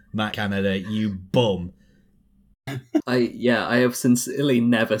team, Matt Canada, you bum. I have sincerely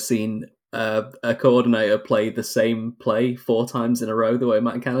never seen a coordinator play the same play 4 times in a row the way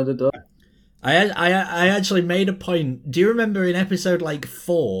Matt Canada does. I actually made a point. Do you remember in episode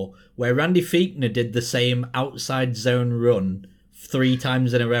 4 where Randy Fichtner did the same outside zone run 3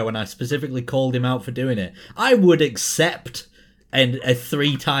 times in a row, and I specifically called him out for doing it? I would accept a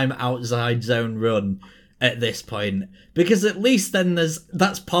 3-time outside zone run at this point, because at least then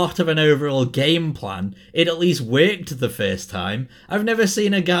that's part of an overall game plan. It at least worked the first time. I've never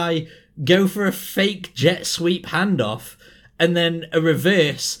seen a guy go for a fake jet sweep handoff and then a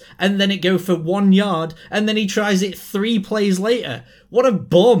reverse, and then it go for 1 yard, and then he tries it 3 plays later. What a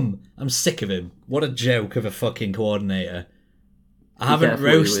bum! I'm sick of him. What a joke of a fucking coordinator. I haven't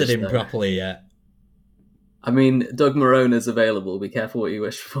roasted him properly yet. I mean, Doug Marrone is available. Be careful what you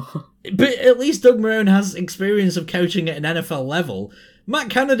wish for. But at least Doug Marrone has experience of coaching at an NFL level. Matt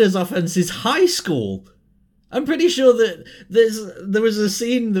Canada's offense is high school. I'm pretty sure that there was a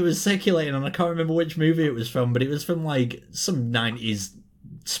scene that was circulating on, I can't remember which movie it was from, but it was from some 90s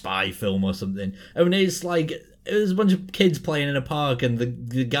spy film or something. I mean, it's it was a bunch of kids playing in a park, and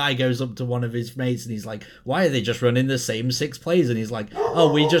the guy goes up to one of his mates and he's like, why are they just running the same 6 plays? And he's like,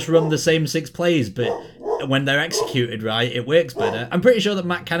 oh, we just run the same 6 plays, but when they're executed right, it works better. I'm pretty sure that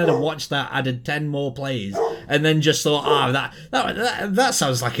Matt Canada watched that, added 10 more plays, and then just thought, that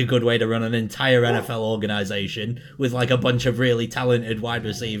sounds like a good way to run an entire NFL organization with a bunch of really talented wide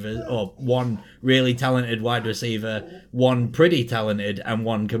receivers, or 1 really talented wide receiver, 1 pretty talented, and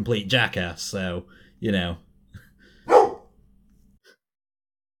 1 complete jackass. So, you know.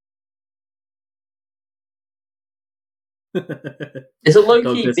 It's a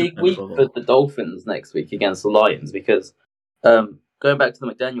low-key big week for the Dolphins next week against the Lions, because going back to the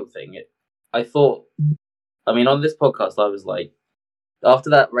McDaniel thing, on this podcast I was like, after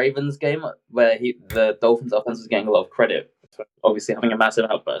that Ravens game where the Dolphins offense was getting a lot of credit for obviously having a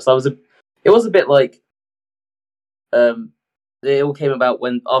massive outburst, it was a bit like it all came about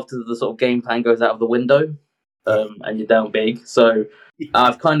when after the sort of game plan goes out of the window and you're down big. So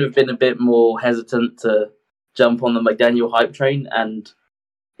I've kind of been a bit more hesitant to jump on the McDaniel hype train, and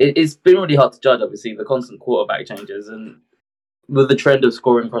it's been really hard to judge, obviously, the constant quarterback changes, and with the trend of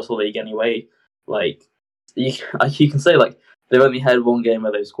scoring across the league anyway, you can say they've only had 1 game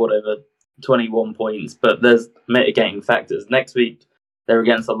where they've scored over 21 points, but there's mitigating factors. Next week they're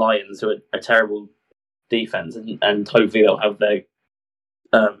against the Lions, who are a terrible defense, and hopefully they'll have their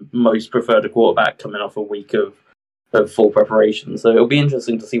most preferred quarterback coming off a week of full preparation. So it'll be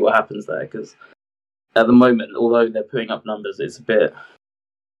interesting to see what happens there, because at the moment, although they're putting up numbers, it's a bit...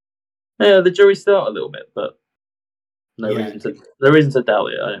 Yeah, the jury's still out a little bit, but no reason to doubt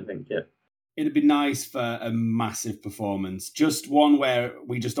it, I don't think, It'd be nice for a massive performance. Just one where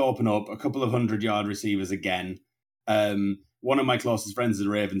we just open up a couple of 100-yard receivers again. One of my closest friends is a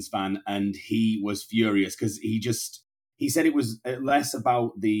Ravens fan, and he was furious because he said it was less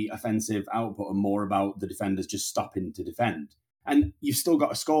about the offensive output and more about the defenders just stopping to defend. And you've still got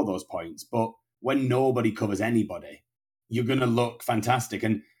to score those points, but when nobody covers anybody, you're going to look fantastic.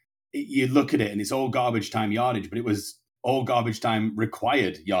 And you look at it and it's all garbage time yardage, but it was all garbage time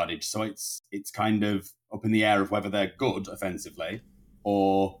required yardage. So it's kind of up in the air of whether they're good offensively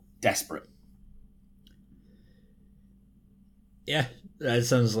or desperate. Yeah, that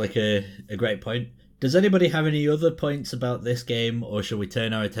sounds like a great point. Does anybody have any other points about this game, or shall we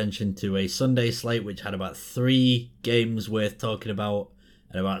turn our attention to a Sunday slate which had about 3 games worth talking about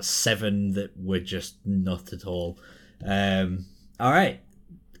and about 7 that were just not at all? All right,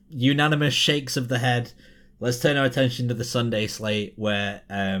 unanimous shakes of the head. Let's turn our attention to the Sunday slate where,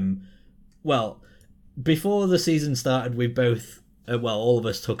 well, before the season started, we both, all of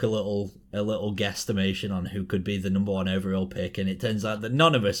us took a little guesstimation on who could be the number 1 overall pick, and it turns out that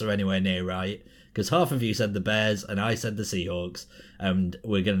none of us are anywhere near right, because half of you said the Bears and I said the Seahawks, and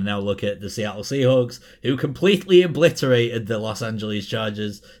we're going to now look at the Seattle Seahawks, who completely obliterated the Los Angeles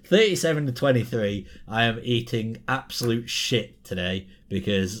Chargers 37-23. I am eating absolute shit today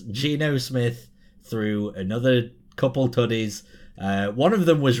because Geno Smith threw another couple tutties. One of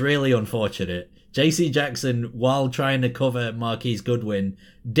them was really unfortunate. J.C. Jackson, while trying to cover Marquise Goodwin,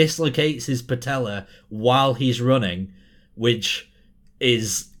 dislocates his patella while he's running, which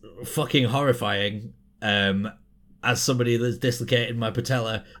is fucking horrifying. As somebody that's dislocated my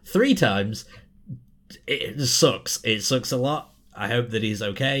patella 3 times, it sucks. It sucks a lot. I hope that he's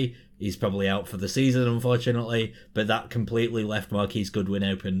okay. He's probably out for the season, unfortunately, but that completely left Marquise Goodwin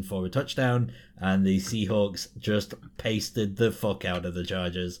open for a touchdown, and the Seahawks just pasted the fuck out of the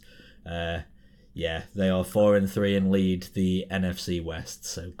Chargers. Yeah, they are 4-3 and lead the NFC West,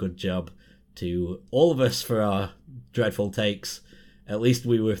 so good job to all of us for our dreadful takes. At least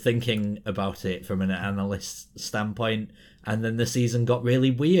we were thinking about it from an analyst standpoint, and then the season got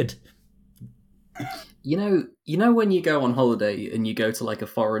really weird. You know when you go on holiday and you go to like a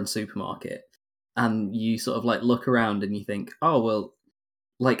foreign supermarket and you sort of like look around and you think, oh, well,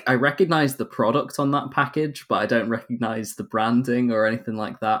 like I recognize the product on that package, but I don't recognize the branding or anything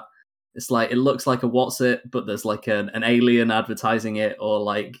like that. It's like, it looks like a What's-It, but there's like an alien advertising it, or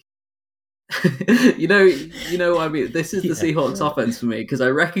like, you know what I mean? This is the Seahawks offense for me, because I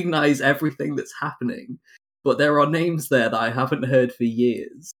recognize everything that's happening, but there are names there that I haven't heard for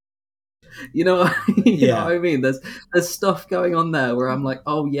years. You know what I mean? There's stuff going on there where I'm like,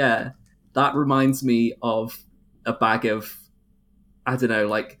 oh yeah, that reminds me of a bag of, I don't know,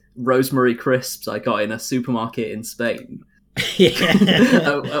 like rosemary crisps I got in a supermarket in Spain.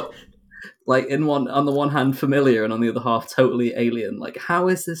 Like on the one hand familiar and on the other half totally alien. Like, how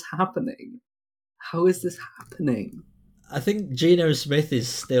is this happening? I think Geno Smith is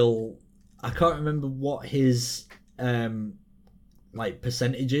still, I can't remember what his like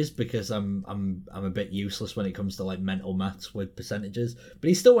percentages, because I'm a bit useless when it comes to like mental maths with percentages, but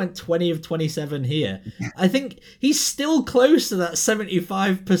he still went 20 of 27 here. I think he's still close to that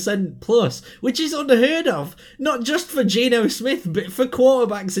 75% plus, which is unheard of, not just for Geno Smith but for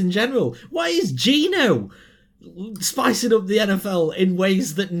quarterbacks in general. Why is Geno spicing up the NFL in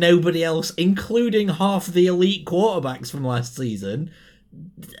ways that nobody else, including half the elite quarterbacks from last season,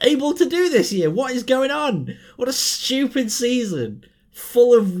 able to do this year? What is going on? What a stupid season,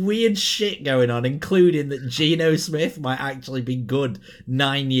 full of weird shit going on, including that Geno Smith might actually be good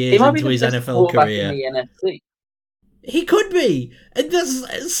 9 years into his NFL career. In the NFC. He could be, and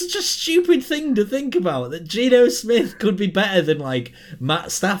that's such a stupid thing to think about, that Geno Smith could be better than like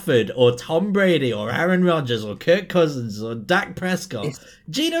Matt Stafford or Tom Brady or Aaron Rodgers or Kirk Cousins or Dak Prescott.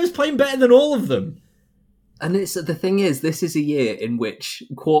 Geno's playing better than all of them. And the thing is, this is a year in which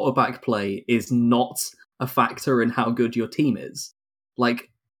quarterback play is not a factor in how good your team is. Like,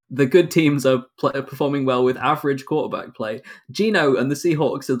 the good teams are performing well with average quarterback play. Geno and the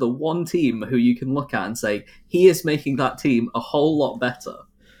Seahawks are the one team who you can look at and say, he is making that team a whole lot better.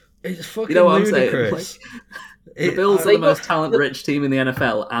 It's fucking ludicrous. The Bills are the most talent-rich team in the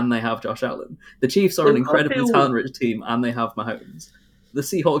NFL, and they have Josh Allen. The Chiefs are an incredibly talent-rich team, and they have Mahomes. The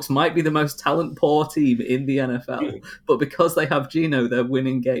Seahawks might be the most talent-poor team in the NFL, but because they have Geno, they're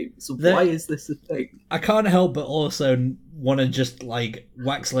winning games. Why is this a thing? I can't help but also want to just like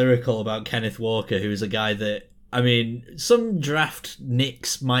wax lyrical about Kenneth Walker, who's a guy that, I mean, some draft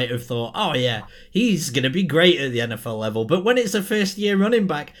nicks might have thought, oh yeah, he's going to be great at the NFL level, but when it's a first-year running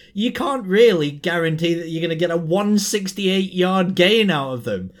back, you can't really guarantee that you're going to get a 168-yard gain out of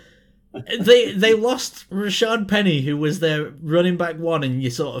them. They lost Rashad Penny, who was their running back one, and you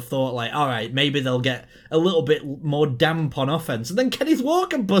sort of thought like, all right, maybe they'll get a little bit more damp on offense. And then Kenneth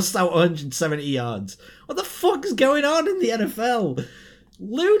Walker busts out 170 yards. What the fuck is going on in the NFL?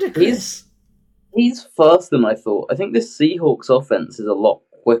 Ludicrous. He's faster than I thought. I think this Seahawks offense is a lot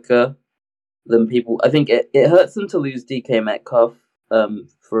quicker than people. I think it hurts them to lose DK Metcalf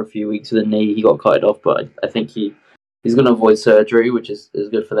for a few weeks with a knee. He got carted off, but I think he's going to avoid surgery, which is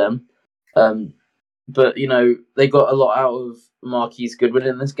good for them. But, you know, they got a lot out of Marquise Goodwin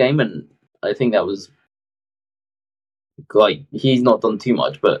in this game, and I think that was like he's not done too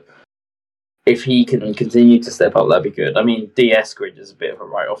much, but if he can continue to step up, that'd be good. I mean, DS Grid is a bit of a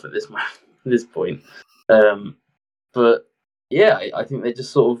write-off at this point. But yeah, I think they're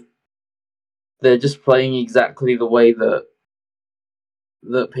just playing exactly the way that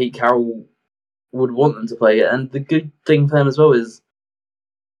Pete Carroll would want them to play it. And the good thing for them as well is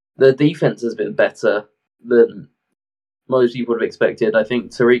the defense has been better than most people would have expected. I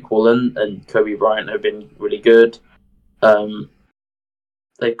think Tariq Woolen and Kobe Bryant have been really good.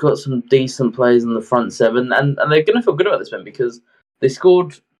 They've got some decent players in the front seven, and they're going to feel good about this one because they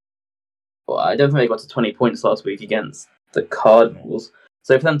scored. Well, I don't think they got to 20 points last week against the Cardinals.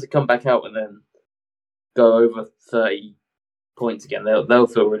 So for them to come back out and then go over 30 points again, they'll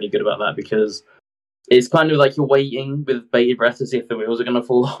feel really good about that because it's kind of like you're waiting with bated breath to see if the wheels are going to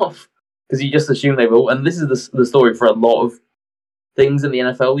fall off because you just assume they will. And this is the story for a lot of things in the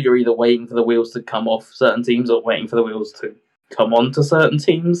NFL. You're either waiting for the wheels to come off certain teams or waiting for the wheels to come on to certain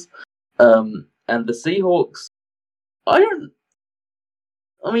teams. And the Seahawks, I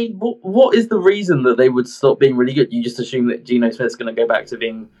mean, what is the reason that they would stop being really good? You just assume that Geno Smith's going to go back to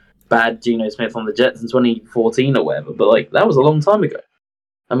being bad Geno Smith on the Jets in 2014 or whatever, but like that was a long time ago.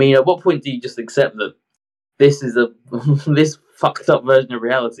 I mean, at what point do you just accept that this is this fucked up version of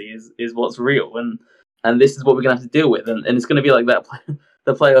reality is what's real, and this is what we're going to have to deal with, and it's going to be like that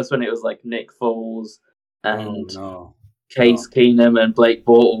the playoffs when it was like Nick Foles and Case Keenum and Blake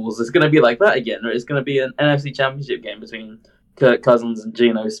Bortles. It's going to be like that again. It's going to be an NFC Championship game between Kirk Cousins and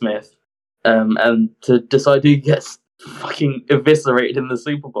Geno Smith, and to decide who gets fucking eviscerated in the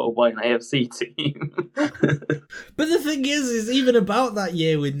Super Bowl by an AFC team. But the thing is even about that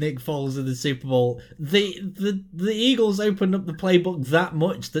year with Nick Foles in the Super Bowl, the Eagles opened up the playbook that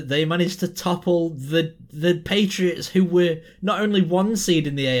much that they managed to topple the Patriots, who were not only one seed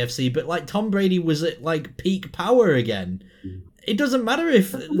in the AFC, but like Tom Brady was at like peak power again. It doesn't matter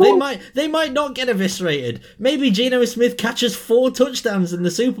if they might not get eviscerated. Maybe Geno Smith catches 4 touchdowns in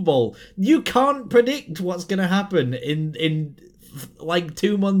the Super Bowl. You can't predict what's going to happen in like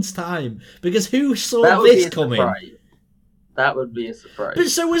 2 months' time because who saw this coming? Surprise. That would be a surprise. But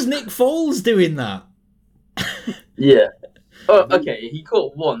so was Nick Foles doing that. Yeah. Oh, okay. He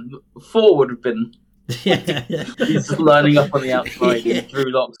caught 1. 4 would have been. Yeah. He's just lining up on the outside and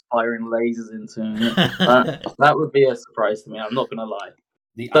Drew Lock's firing lasers into him. That would be a surprise to me, I'm not going to lie.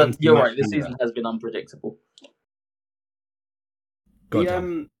 But you're right, this season has been unpredictable.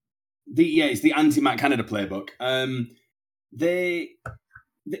 It's the anti-Matt Canada playbook.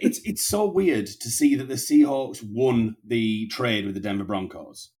 It's so weird to see that the Seahawks won the trade with the Denver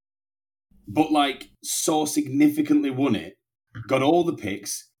Broncos, but like so significantly won it, got all the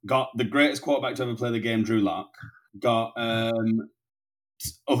picks, got the greatest quarterback to ever play the game, Drew Lock, got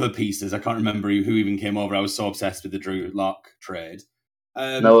other pieces. I can't remember who even came over. I was so obsessed with the Drew Lock trade.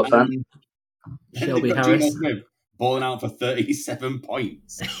 Noah Fant. Shelby Harris. Smith, balling out for 37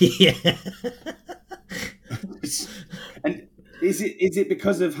 points. Yeah. And is it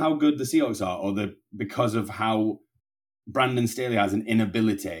because of how good the Seahawks are, or because of how Brandon Staley has an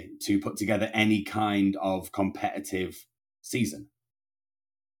inability to put together any kind of competitive season?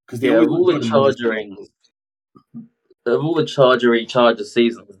 Because of all the Charger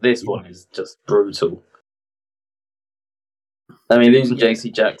seasons, this one is just brutal. I mean, losing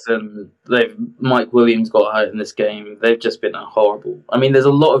JC Jackson, Mike Williams got hurt in this game. They've just been horrible. I mean, there's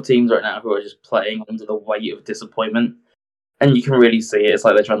a lot of teams right now who are just playing under the weight of disappointment, and you can really see it. It's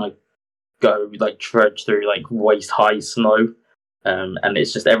like they're trying to go trudge through waist high snow, and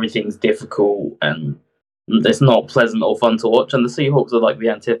it's just everything's difficult and it's not pleasant or fun to watch. And the Seahawks are like the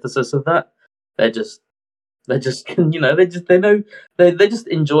antithesis of that. They're just they're just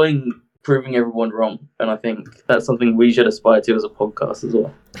enjoying proving everyone wrong, and I think that's something we should aspire to as a podcast as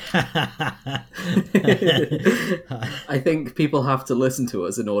well. I think people have to listen to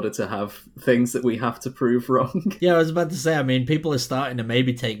us in order to have things that we have to prove wrong. Yeah, I was about to say, I mean, people are starting to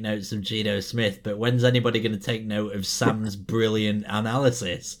maybe take notes of Geno Smith, but when's anybody going to take note of Sam's brilliant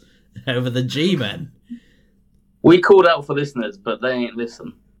analysis over the G-Men? We called out for listeners, but they ain't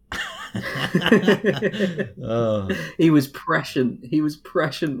listen. Oh. He was prescient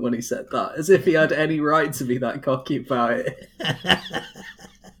when he said that, as if he had any right to be that cocky about it.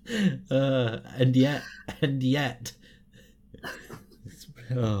 And yet.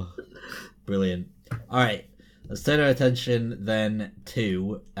 Oh, brilliant. All right, let's turn our attention then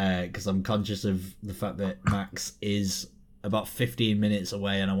to, because I'm conscious of the fact that Max is about 15 minutes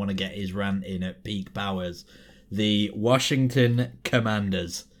away and I want to get his rant in at peak powers. The Washington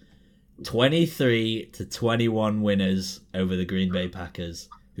Commanders. 23-21 winners over the Green Bay Packers,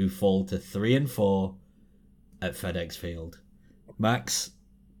 who fall to 3-4 at FedEx Field. Max,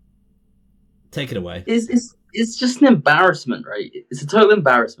 take it away. It's just an embarrassment, right? It's a total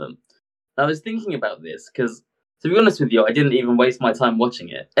embarrassment. I was thinking about this because, to be honest with you, I didn't even waste my time watching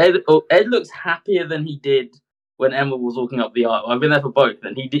it. Ed looks happier than he did when Emma was walking up the aisle. I've been there for both,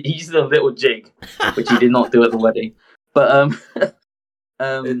 and he just did a little jig, which he did not do at the wedding. But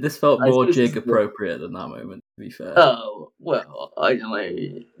this felt more jig appropriate than that moment, to be fair. Oh well, I don't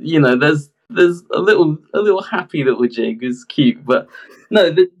know. You know, there's a little happy little jig is cute, but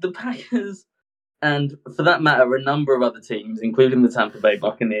no, the Packers, and for that matter, a number of other teams, including the Tampa Bay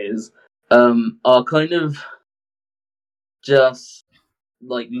Buccaneers, are kind of just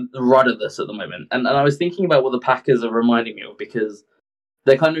like rudderless at the moment. And I was thinking about what the Packers are reminding me of, because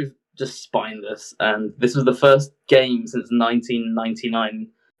they're kind of just spineless. And this was the first game since 1999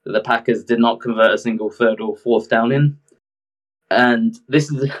 that the Packers did not convert a single third or fourth down in. And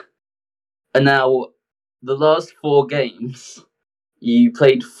now the last 4 games, you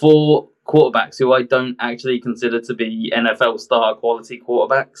played 4 quarterbacks who I don't actually consider to be NFL star quality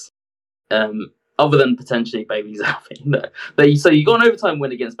quarterbacks. Other than potentially Bailey Zappi. No. So you got an overtime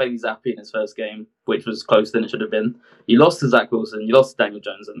win against Bailey Zappi in his first game, which was closer than it should have been. You lost to Zach Wilson, you lost to Daniel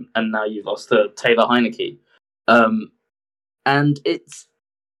Jones, and now you've lost to Taylor Heineke. And it's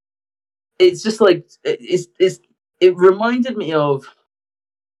just like it reminded me of,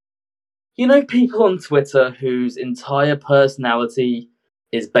 you know, people on Twitter whose entire personality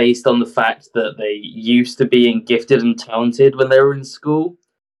is based on the fact that they used to being gifted and talented when they were in school.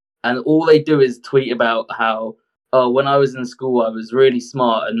 And all they do is tweet about how, oh, when I was in school, I was really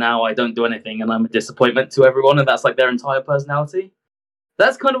smart, and now I don't do anything, and I'm a disappointment to everyone, and that's like their entire personality.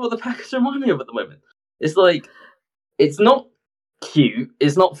 That's kind of what the Packers remind me of at the moment. It's like, it's not cute,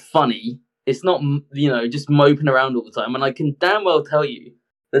 it's not funny, it's not, you know, just moping around all the time. And I can damn well tell you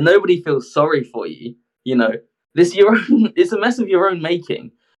that nobody feels sorry for you. You know, it's a mess of your own making,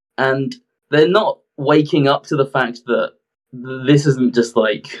 and they're not waking up to the fact that this isn't just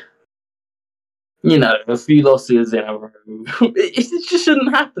like, you know, a few losses in a row. It just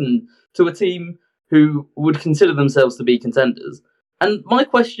shouldn't happen to a team who would consider themselves to be contenders. And my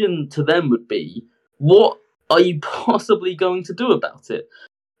question to them would be, what are you possibly going to do about it?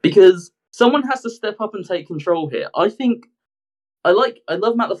 Because someone has to step up and take control here. I think I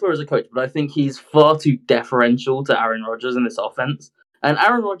love Matt LaFleur as a coach, but I think he's far too deferential to Aaron Rodgers in this offense. And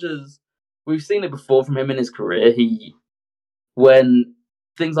Aaron Rodgers, we've seen it before from him in his career. When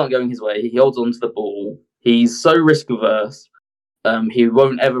things aren't going his way, he holds on to the ball. He's so risk averse. He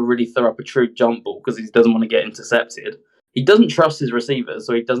won't ever really throw up a true jump ball because he doesn't want to get intercepted. He doesn't trust his receivers,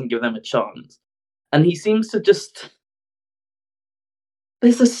 so he doesn't give them a chance. And he seems to just...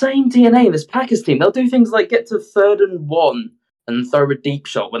 There's the same DNA in this Packers team. They'll do things like get to 3rd and 1 and throw a deep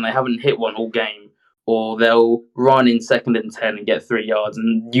shot when they haven't hit one all game. Or they'll run in 2nd and 10 and get 3 yards.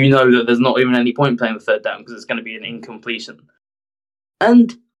 And you know that there's not even any point playing the 3rd down because it's going to be an incompletion.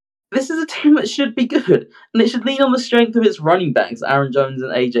 And this is a team that should be good. And it should lean on the strength of its running backs, Aaron Jones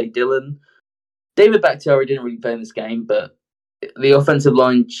and A.J. Dillon. David Bakhtiari didn't really play in this game, but the offensive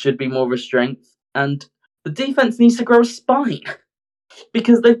line should be more of a strength. And the defense needs to grow a spine.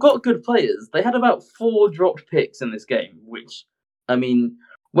 Because they've got good players. They had about 4 dropped picks in this game, which, I mean,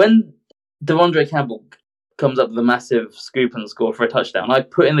 when Devondre Campbell comes up with a massive scoop and score for a touchdown, I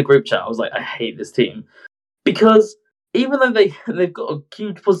put in the group chat, I was like, I hate this team. Because even though they've got a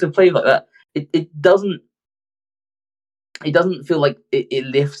huge positive play like that, it doesn't feel like it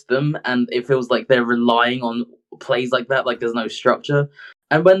lifts them, and it feels like they're relying on plays like that, like there's no structure.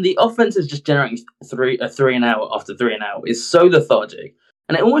 And when the offense is just generating a 3 and out after 3 and out, it's so lethargic.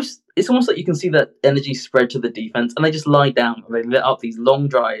 And it's almost like you can see that energy spread to the defense, and they just lie down and they let up these long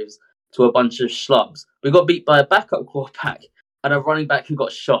drives to a bunch of schlubs. We got beat by a backup quarterback and a running back who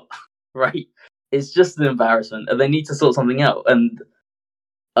got shot, right? It's just an embarrassment, and they need to sort something out. And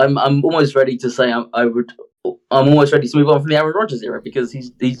I'm almost ready to say I'm almost ready to move on from the Aaron Rodgers era, because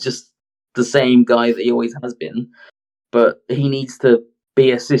he's just the same guy that he always has been. But he needs to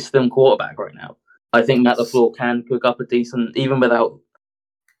be a system quarterback right now. I think Matt LaFleur can cook up a decent, even without,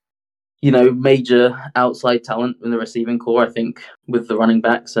 you know, major outside talent in the receiving core. I think with the running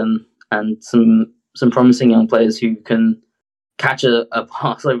backs and some promising young players who can catch a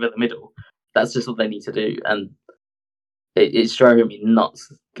pass over the middle, that's just what they need to do. And it's driving me nuts.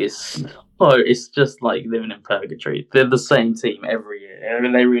 It's just like living in purgatory. They're the same team every year. I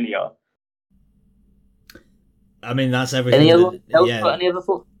mean, they really are. I mean, that's everything. Any other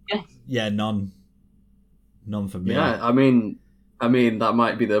thoughts? Yeah, none for me. Yeah, I mean, that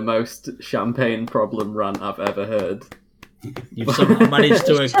might be the most champagne problem rant I've ever heard. You've somehow managed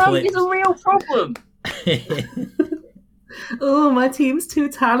to eclipse. It's a real problem. Oh, my team's too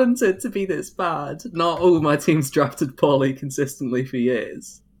talented to be this bad. Not, oh, my team's drafted poorly consistently for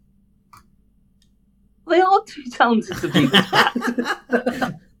years. They are too talented to be this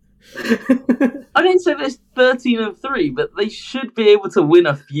bad. I didn't say there's 13-3, but they should be able to win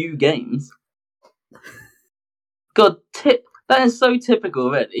a few games. God, that is so typical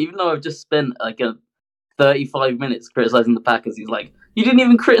of Ed. Even though I've just spent like 35 minutes criticizing the Packers, he's like, you didn't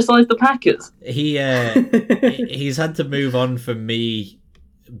even criticize the Packers. He's had to move on from me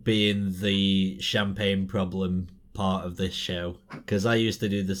being the champagne problem part of this show, because I used to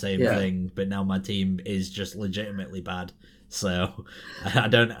do the same thing, but now my team is just legitimately bad. So I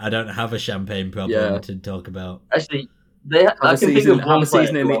don't have a champagne problem to talk about. Actually, I can think of one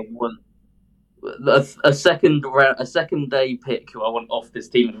player who I want. A second day pick who I want off this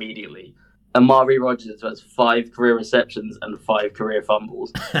team immediately. Amari Rodgers has 5 career receptions and 5 career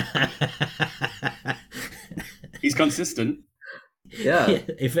fumbles. He's consistent. Yeah.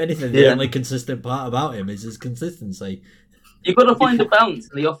 If anything, the only consistent part about him is his consistency. You've got to find a balance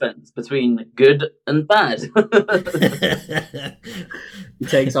in the offense between good and bad. He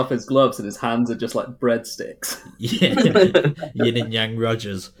takes off his gloves and his hands are just like breadsticks. Yin and Yang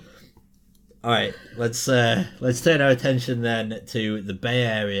Rodgers. All right, let's turn our attention then to the Bay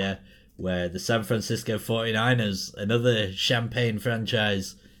Area, where the San Francisco 49ers, another champagne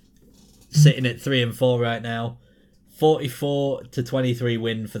franchise, sitting at 3-4 right now. 44-23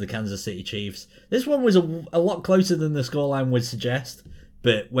 win for the Kansas City Chiefs. This one was a lot closer than the scoreline would suggest,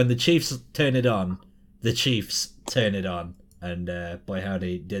 but when the Chiefs turn it on, the Chiefs turn it on, and boy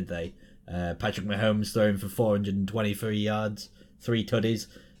howdy did they. Patrick Mahomes throwing for 423 yards, 3 tutties.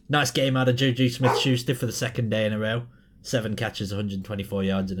 Nice game out of Juju Smith-Schuster for the second day in a row. 7 catches, 124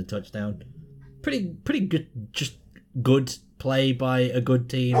 yards and a touchdown. Pretty good, just good play by a good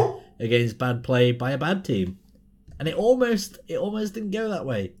team against bad play by a bad team. And it almost didn't go that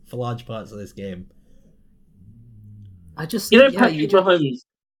way for large parts of this game. Patrick Mahomes.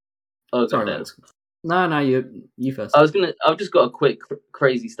 Oh, sorry, no, you first. I've just got a quick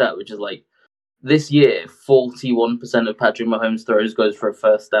crazy stat, which is like this year, 41% of Patrick Mahomes' throws goes for a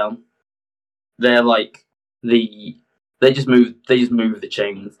first down. They're like they just move the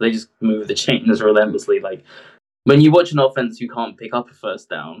chains. They just move the chains relentlessly. Like when you watch an offense who can't pick up a first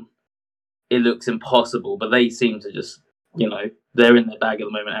down, it looks impossible, but they seem to just, they're in their bag at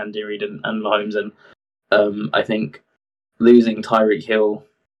the moment, Andy Reid and Mahomes, and I think losing Tyreek Hill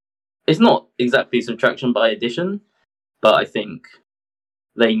is not exactly subtraction by addition, but I think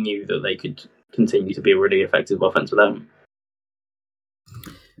they knew that they could continue to be a really effective offense with them.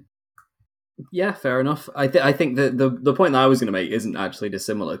 Yeah, fair enough. I think that the point that I was going to make isn't actually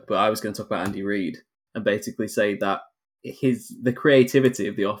dissimilar, but I was going to talk about Andy Reid and basically say that the creativity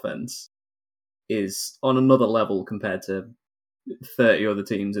of the offense is on another level compared to 30 other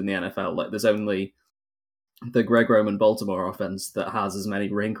teams in the NFL. Like, there's only the Greg Roman Baltimore offense that has as many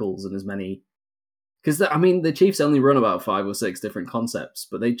wrinkles and as many... Because, the Chiefs only run about 5 or 6 different concepts,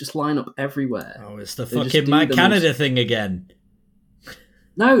 but they just line up everywhere. Oh, it's the fucking Matt Canada thing again.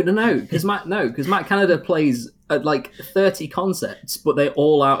 No, because Matt Canada plays at like 30 concepts, but they're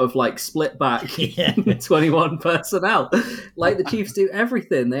all out of like split back 21 personnel. Like the Chiefs do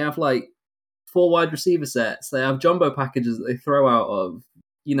everything. They have like 4 wide receiver sets. They have jumbo packages that they throw out of.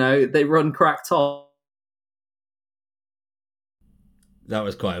 They run crack toss. That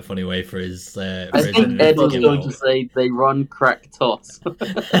was quite a funny way for his. I think Ed was going to say they run crack toss.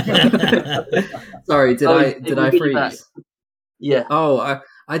 Sorry, did I freeze? Back. Yeah. Oh,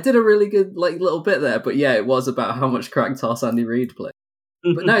 I did a really good little bit there, but yeah, it was about how much crack toss Andy Reid played.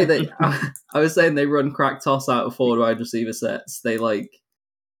 But no, I was saying they run crack toss out of 4 wide receiver sets. They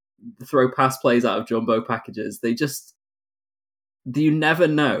throw pass plays out of jumbo packages. You never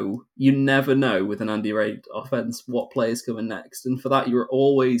know with an Andy Reid offense what play is coming next, and for that you're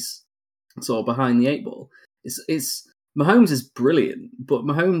always sort of behind the 8 ball. It's Mahomes is brilliant, but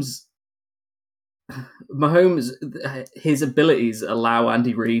Mahomes, his abilities allow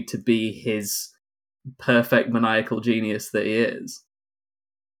Andy Reid to be his perfect maniacal genius that he is.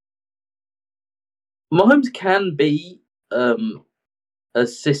 Mahomes can be a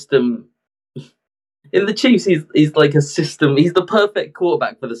system. In the Chiefs, he's like a system. He's the perfect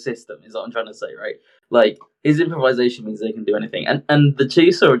quarterback for the system, is what I'm trying to say, right? Like, his improvisation means they can do anything. And the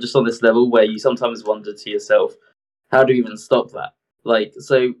Chiefs are just on this level where you sometimes wonder to yourself, how do you even stop that? Like,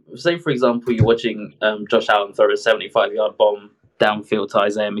 so, say, for example, you're watching Josh Allen throw a 75-yard bomb downfield to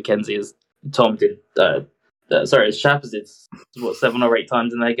Isaiah McKenzie, as Tom did, as Shappers did, 7 or 8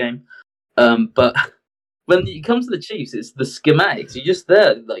 times in their game. But when you come to the Chiefs, it's the schematics. You're just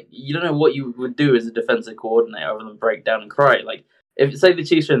there, like you don't know what you would do as a defensive coordinator other than break down and cry. Like if say the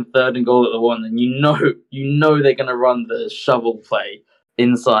Chiefs are in 3rd and goal at the 1, then you know they're gonna run the shovel play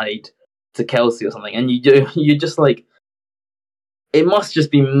inside to Kelsey or something, and you're just like, it must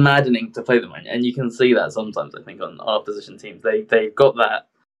just be maddening to play them, and you can see that sometimes. I think on our position teams, they've got that.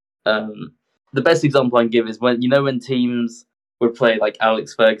 The best example I can give is when teams would play like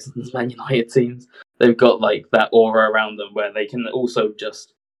Alex Ferguson's Man United teams. They've got like that aura around them where they can also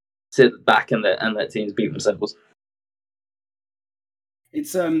just sit back and let teams beat themselves.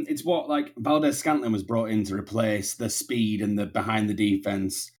 It's what like Valdez-Scantling was brought in to replace the speed and the behind the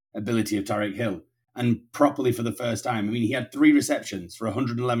defense ability of Tyreek Hill, and properly for the first time. I mean, he had 3 receptions for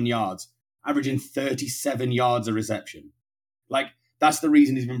 111 yards, averaging 37 yards a reception. Like that's the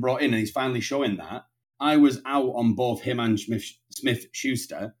reason he's been brought in, and he's finally showing that. I was out on both him and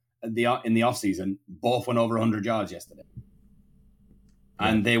Smith-Schuster in the offseason. Both went over 100 yards yesterday.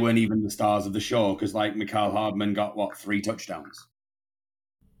 And they weren't even the stars of the show because, like, Mecole Hardman got, 3 touchdowns?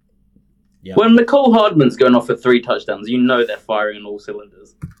 Yeah. When Mecole Hardman's going off for 3 touchdowns, you know they're firing on all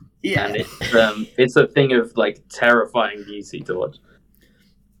cylinders. Yeah. And it's a thing of, like, terrifying beauty to watch.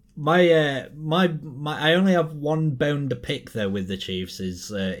 My I only have one bone to pick though with the Chiefs.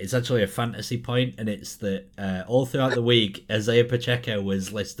 It's actually a fantasy point, and it's that all throughout the week Isaiah Pacheco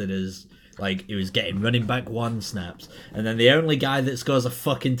was listed as like he was getting running back 1 snaps, and then the only guy that scores a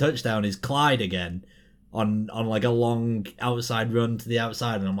fucking touchdown is Clyde again on like a long outside run to the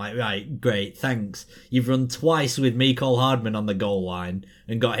outside, and I'm like, right, great, thanks. You've run twice with Mecole Hardman on the goal line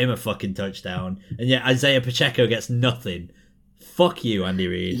and got him a fucking touchdown, and yet Isaiah Pacheco gets nothing. Fuck you, Andy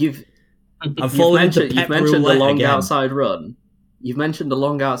Reid. You've mentioned the long again. Outside run. You've mentioned the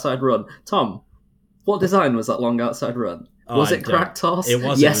long outside run. Tom, what design was that long outside run? Was it crack toss? It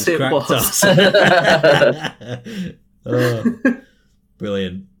was. Yes, it was. Oh,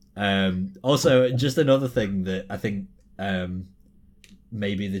 brilliant. Also, just another thing that I think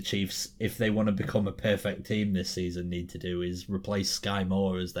maybe the Chiefs, if they want to become a perfect team this season, need to do is replace Sky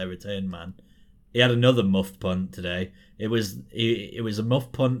Moore as their return man. He had another muffed punt today. It was a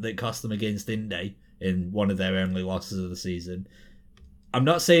muffed punt that cost them against Indy in one of their only losses of the season. I'm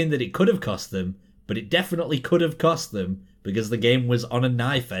not saying that it could have cost them, but it definitely could have cost them because the game was on a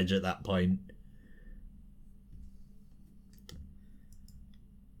knife edge at that point.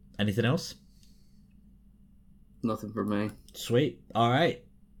 Anything else? Nothing from me. Sweet. All right.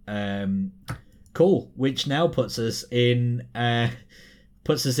 Cool. Which now puts us in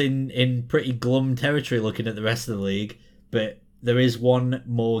pretty glum territory looking at the rest of the league. But there is one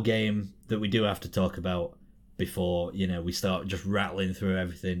more game that we do have to talk about before, we start just rattling through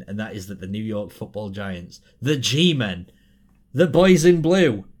everything. And that is that the New York Football Giants, the G-Men, the boys in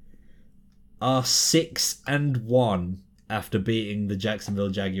blue, are 6-1 after beating the Jacksonville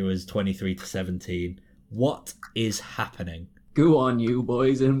Jaguars 23-17. What is happening? Go on, you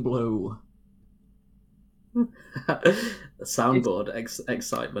boys in blue. Soundboard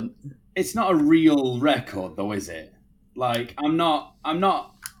excitement. It's not a real record, though, is it? Like, I'm not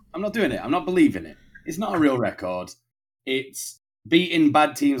doing it. I'm not believing it. It's not a real record. It's beating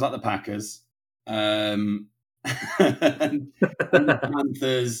bad teams like the Packers, and the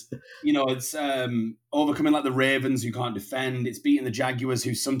Panthers. It's overcoming like the Ravens who can't defend. It's beating the Jaguars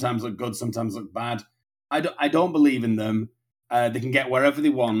who sometimes look good, sometimes look bad. I don't believe in them. They can get wherever they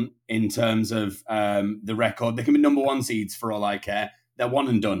want in terms of the record. They can be number 1 seeds for all I care. They're one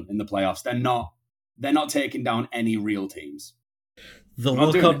and done in the playoffs. They're not taking down any real teams. The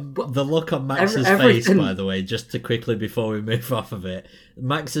look on Max's face, by the way, just to quickly before we move off of it,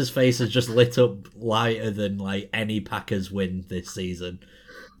 Max's face has just lit up lighter than like any Packers win this season.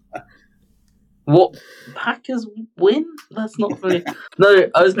 What? Packers win? That's not funny. No,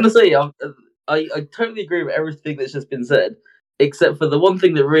 I was going to say, I totally agree with everything that's just been said, except for the one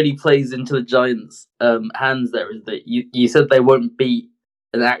thing that really plays into the Giants' hands there is that you said they won't beat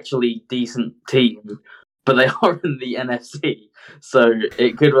an actually decent team, but they are in the NFC. So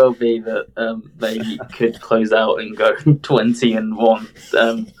it could well be that they could close out and go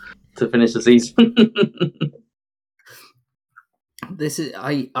 20-1 to finish the season. This is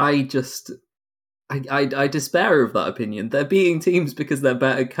I despair of that opinion. They're beating teams because they're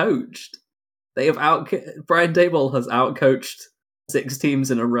better coached. They have Brian Daboll has outcoached 6 teams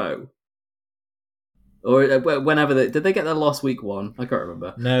in a row. Or whenever did they get their loss week 1? I can't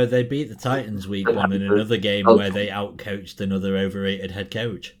remember. No, they beat the Titans week 1 in another game where they outcoached another overrated head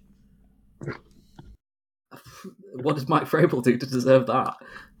coach. What does Mike Vrabel do to deserve that?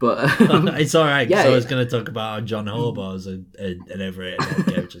 But it's all right. Yeah, I was going to talk about how John Harbaugh's an overrated head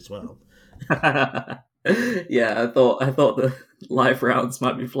coach as well. Yeah, I thought the live rounds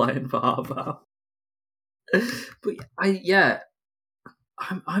might be flying for half hour. But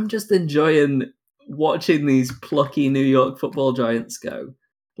I'm just enjoying watching these plucky New York Football Giants go.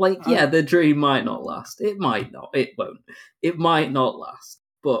 Like, yeah, the dream might not last. It might not. It won't. It might not last.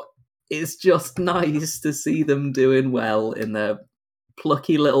 But it's just nice to see them doing well in their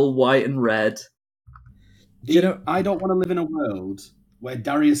plucky little white and red. I don't want to live in a world where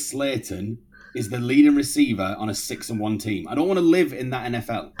Darius Slayton is the leading receiver on a 6-1 team. I don't want to live in that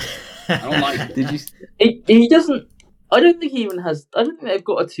NFL. I don't like it. Did you? He doesn't. I don't think he even has. I don't think they've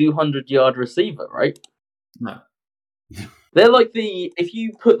got a 200-yard receiver, right? No. They're like if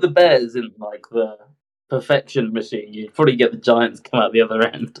you put the Bears in like the perfection machine, you'd probably get the Giants come out the other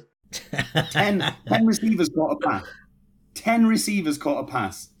end. 10 receivers caught a pass. 10 receivers caught a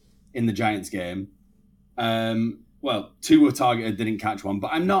pass in the Giants game. Well, 2 were targeted, didn't catch one.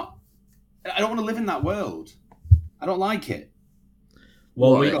 But I don't want to live in that world. I don't like it.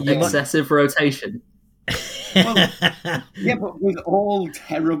 Well, excessive rotation. Well, yeah, but with all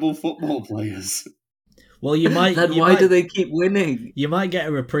terrible football players. Well, you might. Then why do they keep winning? You might get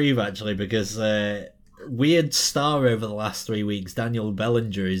a reprieve actually, because weird star over the last 3 weeks, Daniel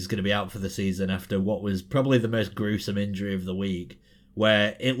Bellinger, is going to be out for the season after what was probably the most gruesome injury of the week,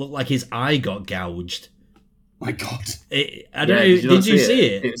 where it looked like his eye got gouged. My God! I don't know. Did you see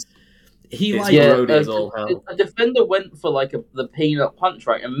it? He like a defender went for like the peanut punch,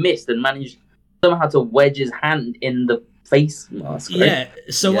 right, and missed, and managed somehow to wedge his hand in the face mask. Right? Yeah,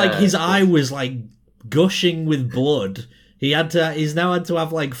 so like his eye was like gushing with blood. He's now had to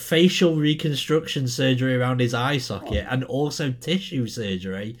have like facial reconstruction surgery around his eye socket and also tissue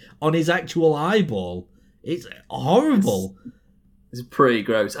surgery on his actual eyeball. It's horrible. It's pretty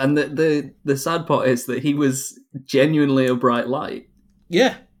gross. And the sad part is that he was genuinely a bright light.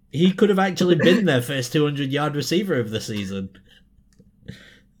 Yeah, he could have actually been their first 200-yard receiver of the season.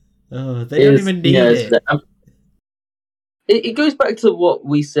 Oh, they don't even need it. It goes back to what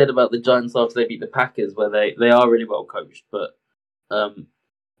we said about the Giants after they beat the Packers, where they are really well coached, but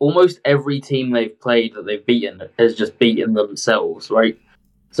almost every team they've played that they've beaten has just beaten themselves, right?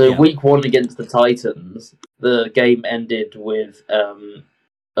 So week 1 against the Titans, the game ended with a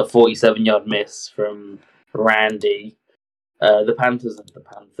 47-yard miss from Randy. The Panthers,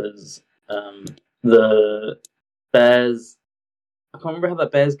 the Bears. I can't remember how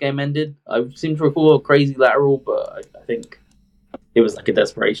that Bears game ended. I seem to recall a crazy lateral, but I think it was like a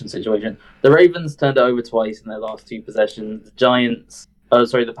desperation situation. The Ravens turned it over twice in their last 2 possessions.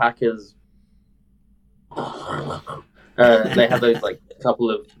 The Packers. They had those like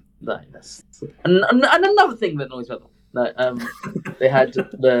couple of. And another thing that annoys me about them. They had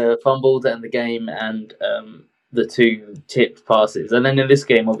the fumble to end the game and the 2 tipped passes, and then in this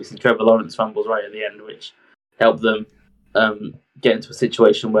game, obviously Trevor Lawrence fumbles right at the end, which helped them get into a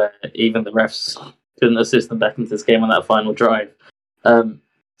situation where even the refs couldn't assist them back into this game on that final drive.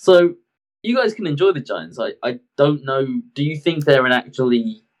 So you guys can enjoy the Giants. I don't know. Do you think they're an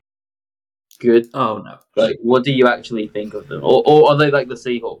actually good? Oh no! Like, what do you actually think of them, or are they like the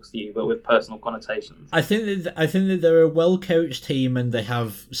Seahawks to you, but with personal connotations? I think that they're a well coached team, and they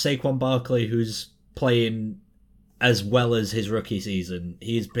have Saquon Barkley, who's playing as well as his rookie season.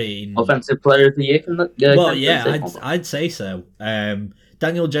 He's been Offensive Player of the Year. I'd say so.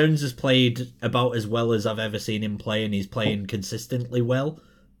 Daniel Jones has played about as well as I've ever seen him play, and he's playing consistently well.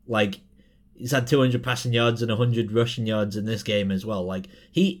 Like, he's had 200 passing yards and 100 rushing yards in this game as well. Like,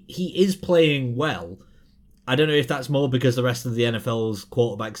 he is playing well. I don't know if that's more because the rest of the NFL's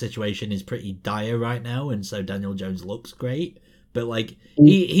quarterback situation is pretty dire right now, and so Daniel Jones looks great. But like,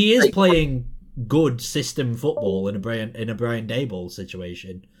 he is playing good system football in a Brian Daboll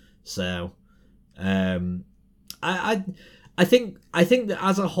situation. So, I think that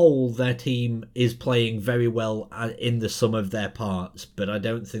as a whole, their team is playing very well in the sum of their parts, but I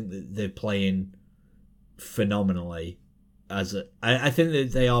don't think that they're playing phenomenally. I think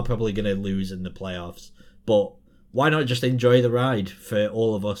that they are probably going to lose in the playoffs, but why not just enjoy the ride for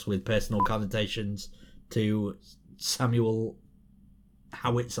all of us with personal connotations to Samuel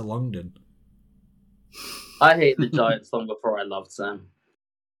Howitzer Longdon? I hate the Giants long before I loved Sam.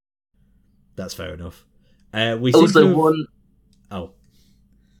 That's fair enough. I was going to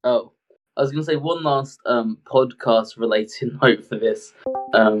say one last podcast related note for this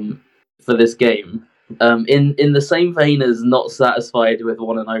game. In the same vein as not satisfied with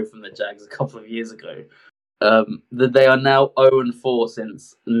 1-0 from the Jags a couple of years ago, that they are now 0-4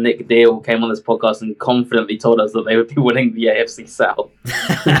 since Nick Deal came on this podcast and confidently told us that they would be winning the AFC South.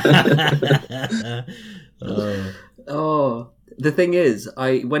 The thing is,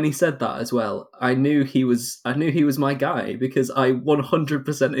 when he said that as well, I knew he was my guy because I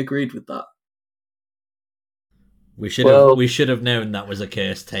 100% agreed with that. We should have known that was a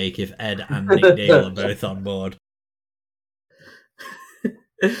cursed take if Ed and Nick Neal are both on board.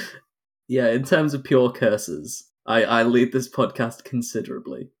 Yeah, in terms of pure curses, I lead this podcast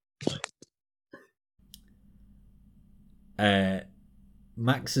considerably.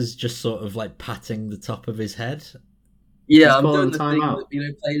 Max is just sort of like patting the top of his head. Yeah, He's I'm calling doing the time thing out.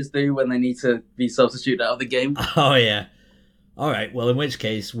 that players do when they need to be substituted out of the game. Oh yeah. All right. Well, in which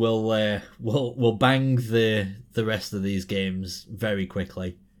case we'll bang the rest of these games very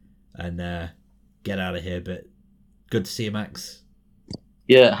quickly and get out of here. But good to see you, Max.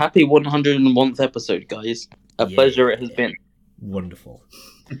 Yeah, happy 101th episode, guys. A pleasure it has been. Wonderful.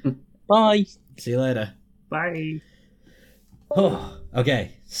 Bye. See you later. Bye. Oh,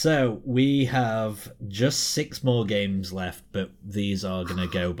 okay, so we have just 6 more games left, but these are going to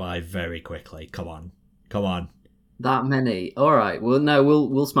go by very quickly. Come on. That many? All right. Well, no,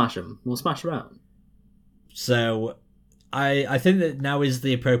 we'll smash them. We'll smash them out. So I think that now is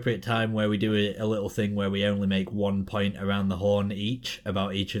the appropriate time where we do a little thing where we only make 1 point around the horn each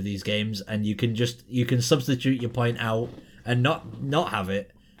about each of these games, and you can substitute your point out and not have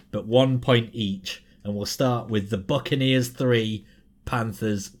it, but 1 point each. And we'll start with the Buccaneers 3,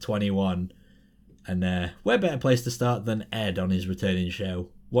 Panthers 21. And where better place to start than Ed on his returning show?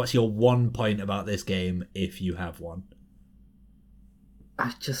 What's your 1 point about this game, if you have one?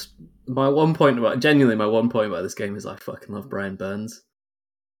 My 1 point about this game is I fucking love Brian Burns.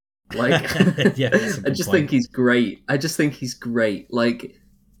 Like, Yeah, that's a good I just point. think he's great. Like,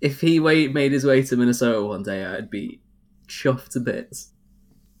 if he made his way to Minnesota one day, I'd be chuffed to bits.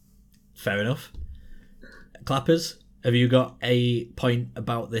 Fair enough. Clappers, have you got a point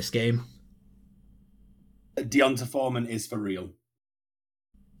about this game? Deonta Foreman is for real.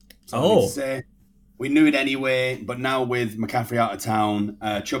 So Oh. I'd say we knew it anyway, but now with McCaffrey out of town,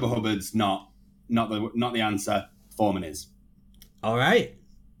 Chuba Hubbard's not the answer. Foreman is. All right.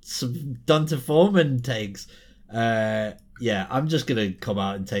 Some Donta Foreman takes. Yeah, I'm just going to come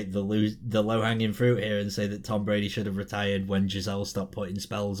out and take the low-hanging fruit here and say that Tom Brady should have retired when Giselle stopped putting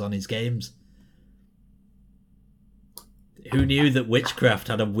spells on his games. Who knew that witchcraft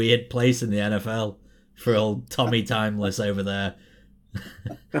had a weird place in the NFL for old Tommy Timeless over there?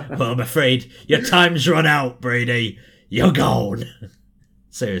 Well, I'm afraid your time's run out, Brady. You're gone.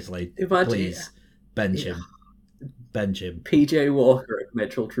 Seriously, please, bench him. Bench him. PJ Walker and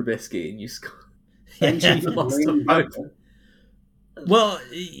Mitchell Trubisky, and you score. Yeah. You've lost them both. Well,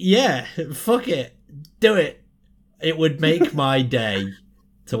 yeah, fuck it. Do it. It would make my day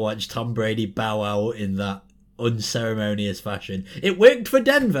to watch Tom Brady bow out in that unceremonious fashion. It worked for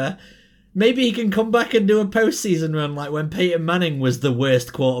Denver. Maybe he can come back and do a postseason run like when Peyton Manning was the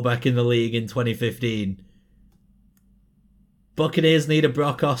worst quarterback in the league in 2015. Buccaneers need a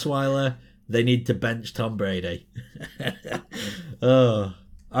Brock Osweiler. They need to bench Tom Brady. Oh,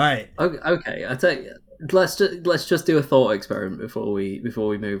 all right. Okay, I tell you, let's just do a thought experiment before we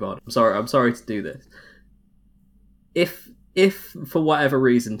move on. I'm sorry to do this. If for whatever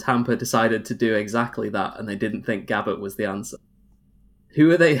reason Tampa decided to do exactly that and they didn't think Gabbert was the answer,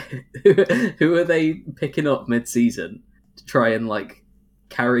 who are they picking up mid-season to try and like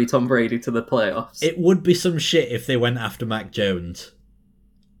carry Tom Brady to the playoffs? It would be some shit if they went after Mac Jones.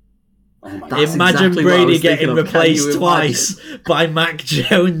 Oh my That's God. Imagine exactly what I Brady was thinking getting of. Can replaced you twice by Mac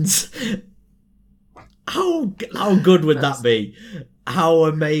Jones. How good would that be? How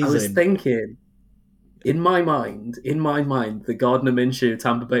amazing! I was thinking, in my mind, the Gardner Minshew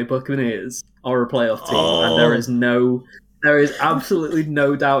Tampa Bay Buccaneers are a playoff team, and there is absolutely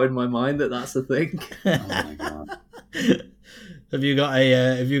no doubt in my mind that that's the thing. Oh my God. Have you got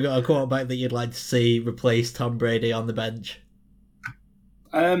a quarterback that you'd like to see replace Tom Brady on the bench?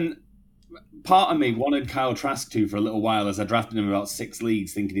 Part of me wanted Kyle Trask to for a little while as I drafted him about 6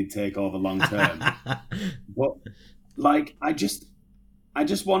 leagues thinking he'd take over long term. But like I just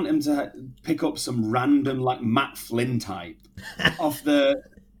want him to pick up some random like Matt Flynn type off the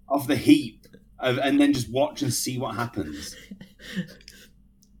heap and then just watch and see what happens.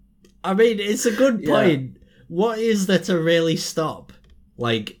 I mean, it's a good Yeah. point. What is there to really stop?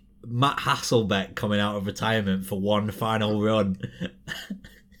 Like Matt Hasselbeck coming out of retirement for one final run.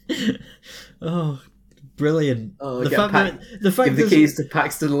 Oh, brilliant! Oh, the give fact the there's- keys to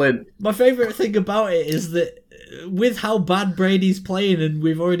Paxton Lynch. my favourite thing about it is that with how bad Brady's playing, and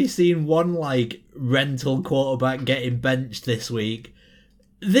we've already seen one like rental quarterback getting benched this week,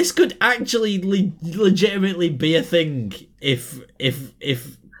 this could actually legitimately be a thing if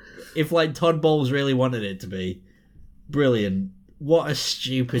like Todd Bowles really wanted it to be. Brilliant. What a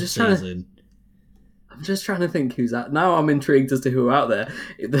stupid Just trying to- season. I'm just trying to think who's out. Now I'm intrigued as to who are out there.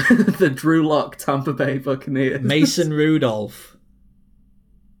 The Drew Lock Tampa Bay Buccaneers. Mason Rudolph.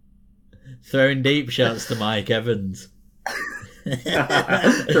 Throwing deep shots to Mike Evans.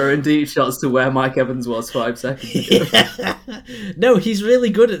 Throwing deep shots to where Mike Evans was 5 seconds ago. No, he's really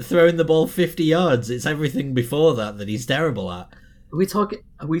good at throwing the ball 50 yards. It's everything before that he's terrible at. Are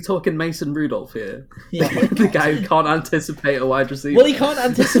we talking Mason Rudolph here? Yeah. The guy who can't anticipate a wide receiver. Well, he can't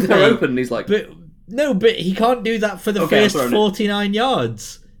anticipate. They're open and he's like... But he can't do that for the Okay, first 49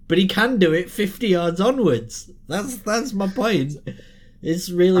 yards. But he can do it 50 yards onwards. That's my point. It's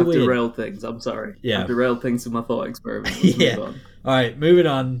really I've weird. derailed things, I'm sorry. Yeah. I've derailed things in my thought experiment. Let's Yeah. move on. All right, moving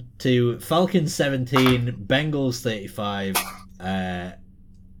on to Falcons 17, Bengals 35.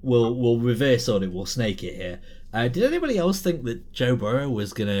 We'll reverse order. We'll snake it here. Did anybody else think that Joe Burrow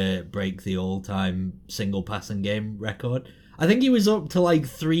was gonna break the all-time single passing game record? I think he was up to like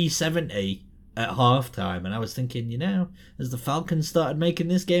 370 at halftime, and I was thinking, as the Falcons started making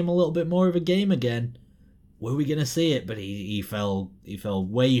this game a little bit more of a game again, were we gonna see it? But he fell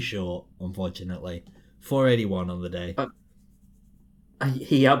way short, unfortunately. 481 on the day.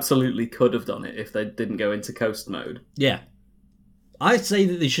 He absolutely could have done it if they didn't go into coast mode. Yeah. I'd say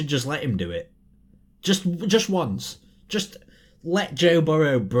that they should just let him do it. Just once. Just let Joe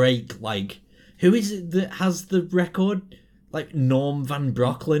Burrow break, who is it that has the record? Like Norm Van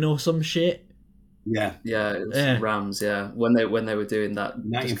Brocklin or some shit? Yeah. Yeah, it was Rams, yeah. When they were doing that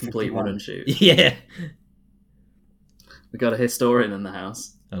just complete 1951. run and shoot. Yeah. We got a historian in the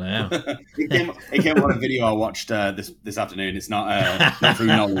house. I know. It came on a video I watched this afternoon. It's not through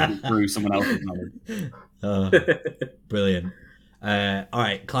knowledge, it's through someone else's knowledge. Oh, brilliant. All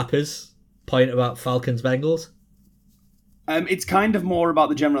right, clappers. Point about Falcons Bengals. It's kind of more about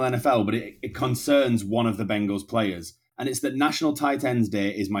the general NFL, but it concerns one of the Bengals players. And it's that National Tight Ends Day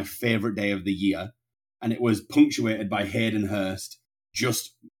is my favourite day of the year. And it was punctuated by Hayden Hurst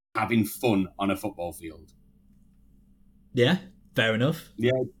just having fun on a football field. Yeah, fair enough.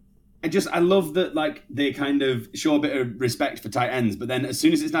 Yeah. I love that they kind of show a bit of respect for tight ends, but then as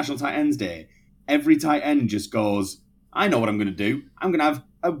soon as it's National Tight Ends Day, every tight end just goes, I know what I'm going to do. I'm going to have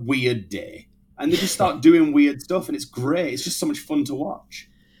a weird day. And they just start doing weird stuff, and it's great. It's just so much fun to watch.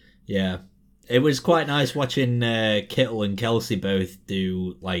 Yeah. It was quite nice watching Kittle and Kelsey both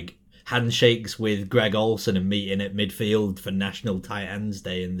do handshakes with Greg Olsen and meeting at midfield for National Tight Ends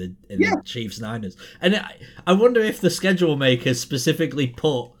Day in the Chiefs Niners. And I wonder if the schedule makers specifically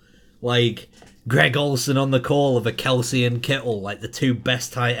put Greg Olsen on the call of a Kelsey and Kittle, the two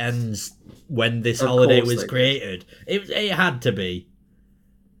best tight ends when this holiday was created. It had to be.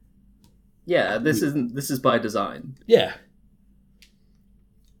 Yeah, this is by design. Yeah.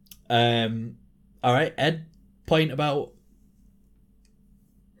 All right, Ed, point about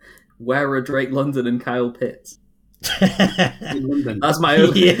Where are Drake London and Kyle Pitts? In London. That's my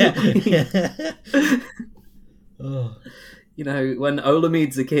own. Yeah. Oh. When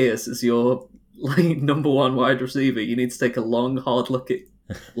Olamide Zacchaeus is your number one wide receiver, you need to take a long, hard look at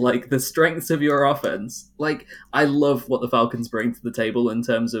the strengths of your offense. I love what the Falcons bring to the table in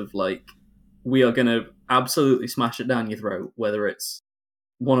terms of we are going to absolutely smash it down your throat, whether it's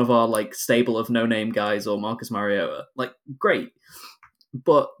one of our stable of no-name guys or Marcus Mariota. Great.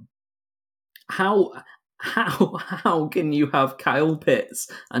 But how can you have Kyle Pitts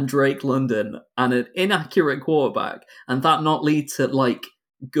and Drake London and an inaccurate quarterback and that not lead to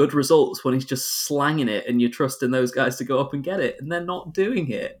good results when he's just slanging it and you're trusting those guys to go up and get it, and they're not doing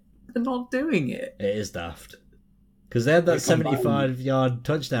it. They're not doing it. It is daft. Because they had that 75-yard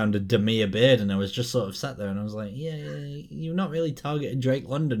touchdown to Damiere Beard, and I was just sort of sat there and I was like, yeah, you've not really targeted Drake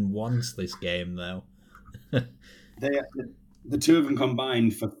London once this game, though. The two of them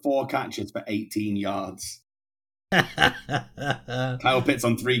combined for 4 catches for 18 yards. Kyle Pitts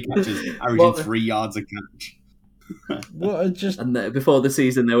on 3 catches, averaging 3 yards a catch. And before the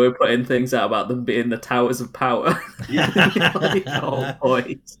season, they were putting things out about them being the towers of power. Yeah.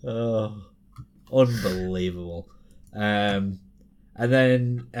 Oh, unbelievable. And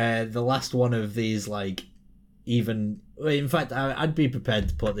then the last one of these, in fact, I'd be prepared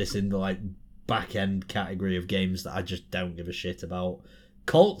to put this in the back end category of games that I just don't give a shit about.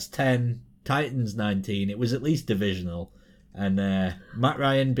 Colts 10, Titans 19. It was at least divisional. And Matt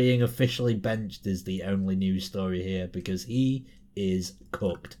Ryan being officially benched is the only news story here because he is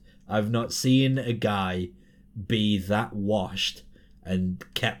cooked. I've not seen a guy be that washed and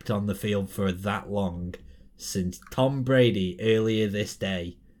kept on the field for that long since Tom Brady earlier this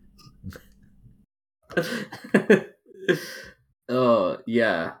day. Oh,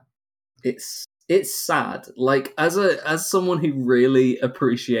 yeah. It's it's sad. Like as someone who really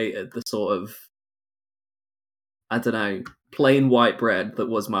appreciated the sort of, I don't know, plain white bread that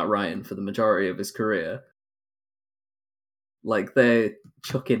was Matt Ryan for the majority of his career. Like, they're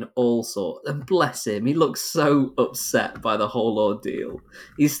chucking all sorts. And bless him, he looks so upset by the whole ordeal.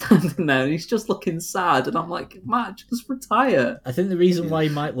 He's standing there and he's just looking sad. And I'm like, Matt, just retire. I think the reason why he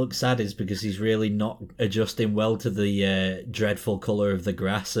might look sad is because he's really not adjusting well to the dreadful colour of the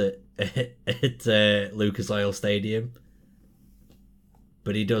grass at Lucas Oil Stadium.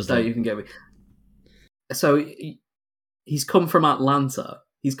 But he does So that. you can get me. So he's come from Atlanta.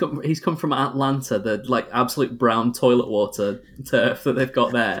 He's come from Atlanta, the like absolute brown toilet water turf that they've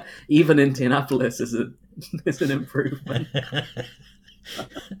got there. Even Indianapolis is an improvement.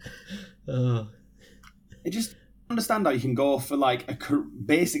 Oh. I just understand how you can go for like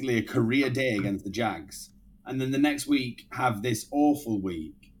basically a career day against the Jags, and then the next week have this awful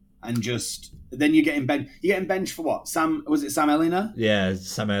week, and just then you're getting benched. You're getting benched for what? Sam Ellinger? Yeah,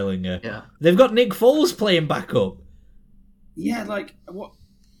 Sam Ellinger. Yeah. They've got Nick Foles playing backup. Yeah, like what?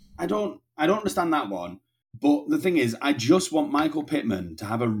 I don't understand that one. But the thing is, I just want Michael Pittman to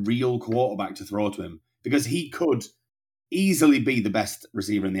have a real quarterback to throw to him, because he could easily be the best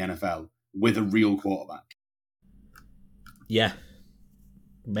receiver in the NFL with a real quarterback. Yeah,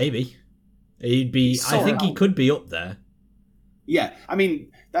 maybe he'd be. I think he could be up there. Yeah, I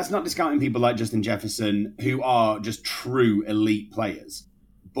mean, that's not discounting people like Justin Jefferson, who are just true elite players.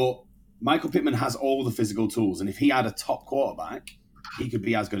 But Michael Pittman has all the physical tools, and if he had a top quarterback, he could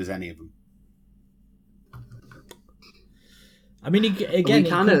be as good as any of them. I mean, he could be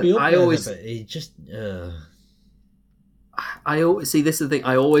up there, but he just... I always see, this is the thing.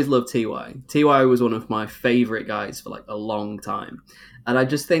 I always loved Ty. Ty was one of my favorite guys for like a long time, and I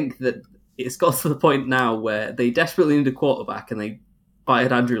just think that it's got to the point now where they desperately need a quarterback, and they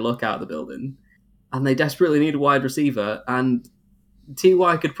fired Andrew Luck out of the building, and they desperately need a wide receiver, and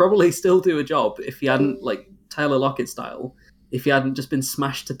Ty could probably still do a job if he hadn't, like Tyler Lockett style, if he hadn't just been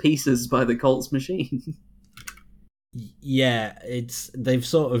smashed to pieces by the Colts machine. Yeah, they've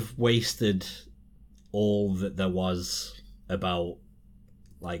sort of wasted all that there was about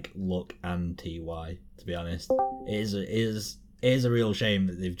like Luck and Ty, to be honest. It is a real shame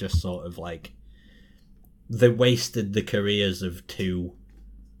that they've just sort of like they wasted the careers of two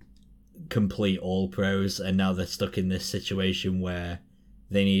complete all pros, and now they're stuck in this situation where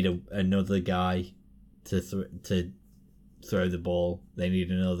they need another guy to throw the ball. They need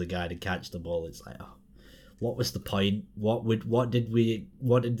another guy to catch the ball. It's like, oh, what was the point? What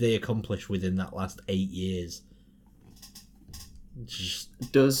did they accomplish within that last 8 years? Just...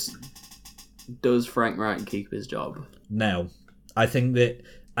 Does Frank Reich keep his job? No, I think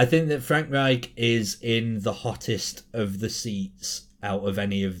that Frank Reich is in the hottest of the seats out of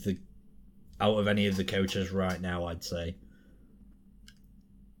any of the coaches right now, I'd say,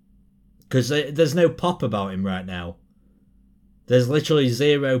 because there's no pop about him right now. There's literally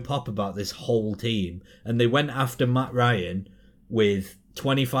zero pop about this whole team, and they went after Matt Ryan with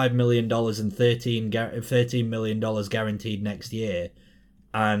 $25 million and $13 million guaranteed next year,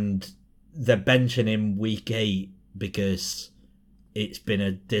 and they're benching him week 8 because it's been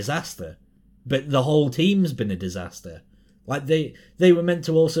a disaster. But the whole team's been a disaster. Like they were meant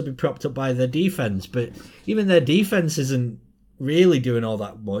to also be propped up by their defense, but even their defense isn't really doing all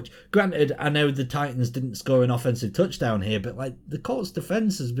that much. Granted, I know the Titans didn't score an offensive touchdown here, but like the Colts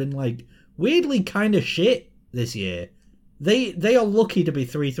defense has been like weirdly kind of shit this year. They are lucky to be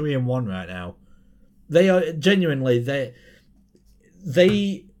 3-1 right now. They are genuinely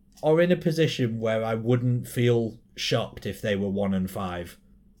they are in a position where I wouldn't feel shocked if they were 1-5.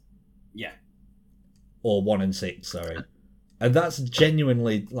 Yeah. Or 1-6, sorry. And that's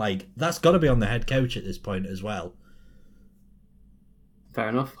genuinely, like, that's got to be on the head coach at this point as well. Fair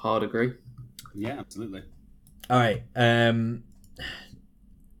enough. Hard agree. Yeah, absolutely. All right.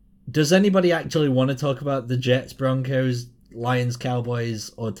 Does anybody actually want to talk about the Jets, Broncos, Lions,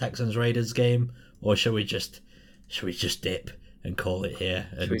 Cowboys, or Texans, Raiders game? Or should we just dip and call it here?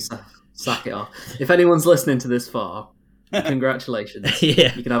 And... Should we sack it off? If anyone's listening to this far, congratulations.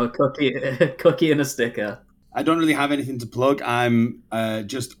 Yeah. You can have a cookie and a sticker. I don't really have anything to plug. I'm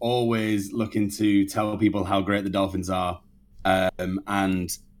just always looking to tell people how great the Dolphins are, and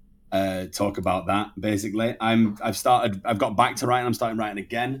talk about that. Basically, I've got back to writing. I'm starting writing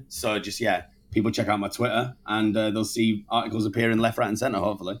again. So just people check out my Twitter, and they'll see articles appearing left, right, and center.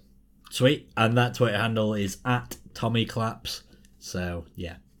 Hopefully, sweet. And that Twitter handle is @TommyClaps. So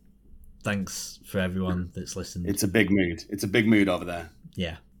yeah, thanks for everyone that's listened. It's a big mood. It's a big mood over there.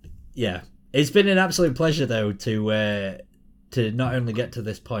 Yeah. It's been an absolute pleasure, though, to not only get to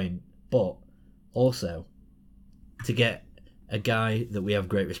this point, but also to get a guy that we have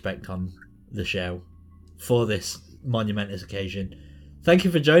great respect on the show for this monumentous occasion. Thank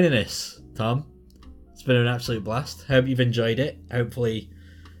you for joining us, Tom. It's been an absolute blast. Hope you've enjoyed it. Hopefully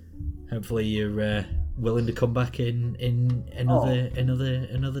you're willing to come back in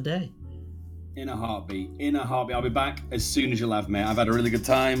another day. In a heartbeat. I'll be back as soon as you'll have me. I've had a really good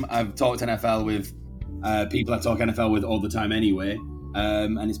time. I've talked NFL with people I talk NFL with all the time anyway,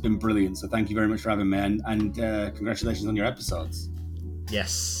 and it's been brilliant. So thank you very much for having me, and congratulations on your episodes.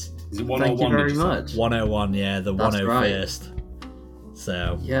 Yes. Is it 101? Thank you very much. 101, yeah, the That's 101st. Right.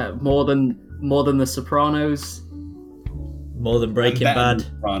 So yeah, more than The Sopranos. More than Breaking Bad.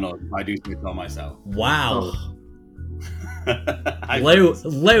 Sopranos, I do say so myself. Wow.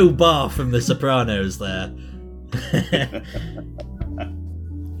 Low bar from The Sopranos there.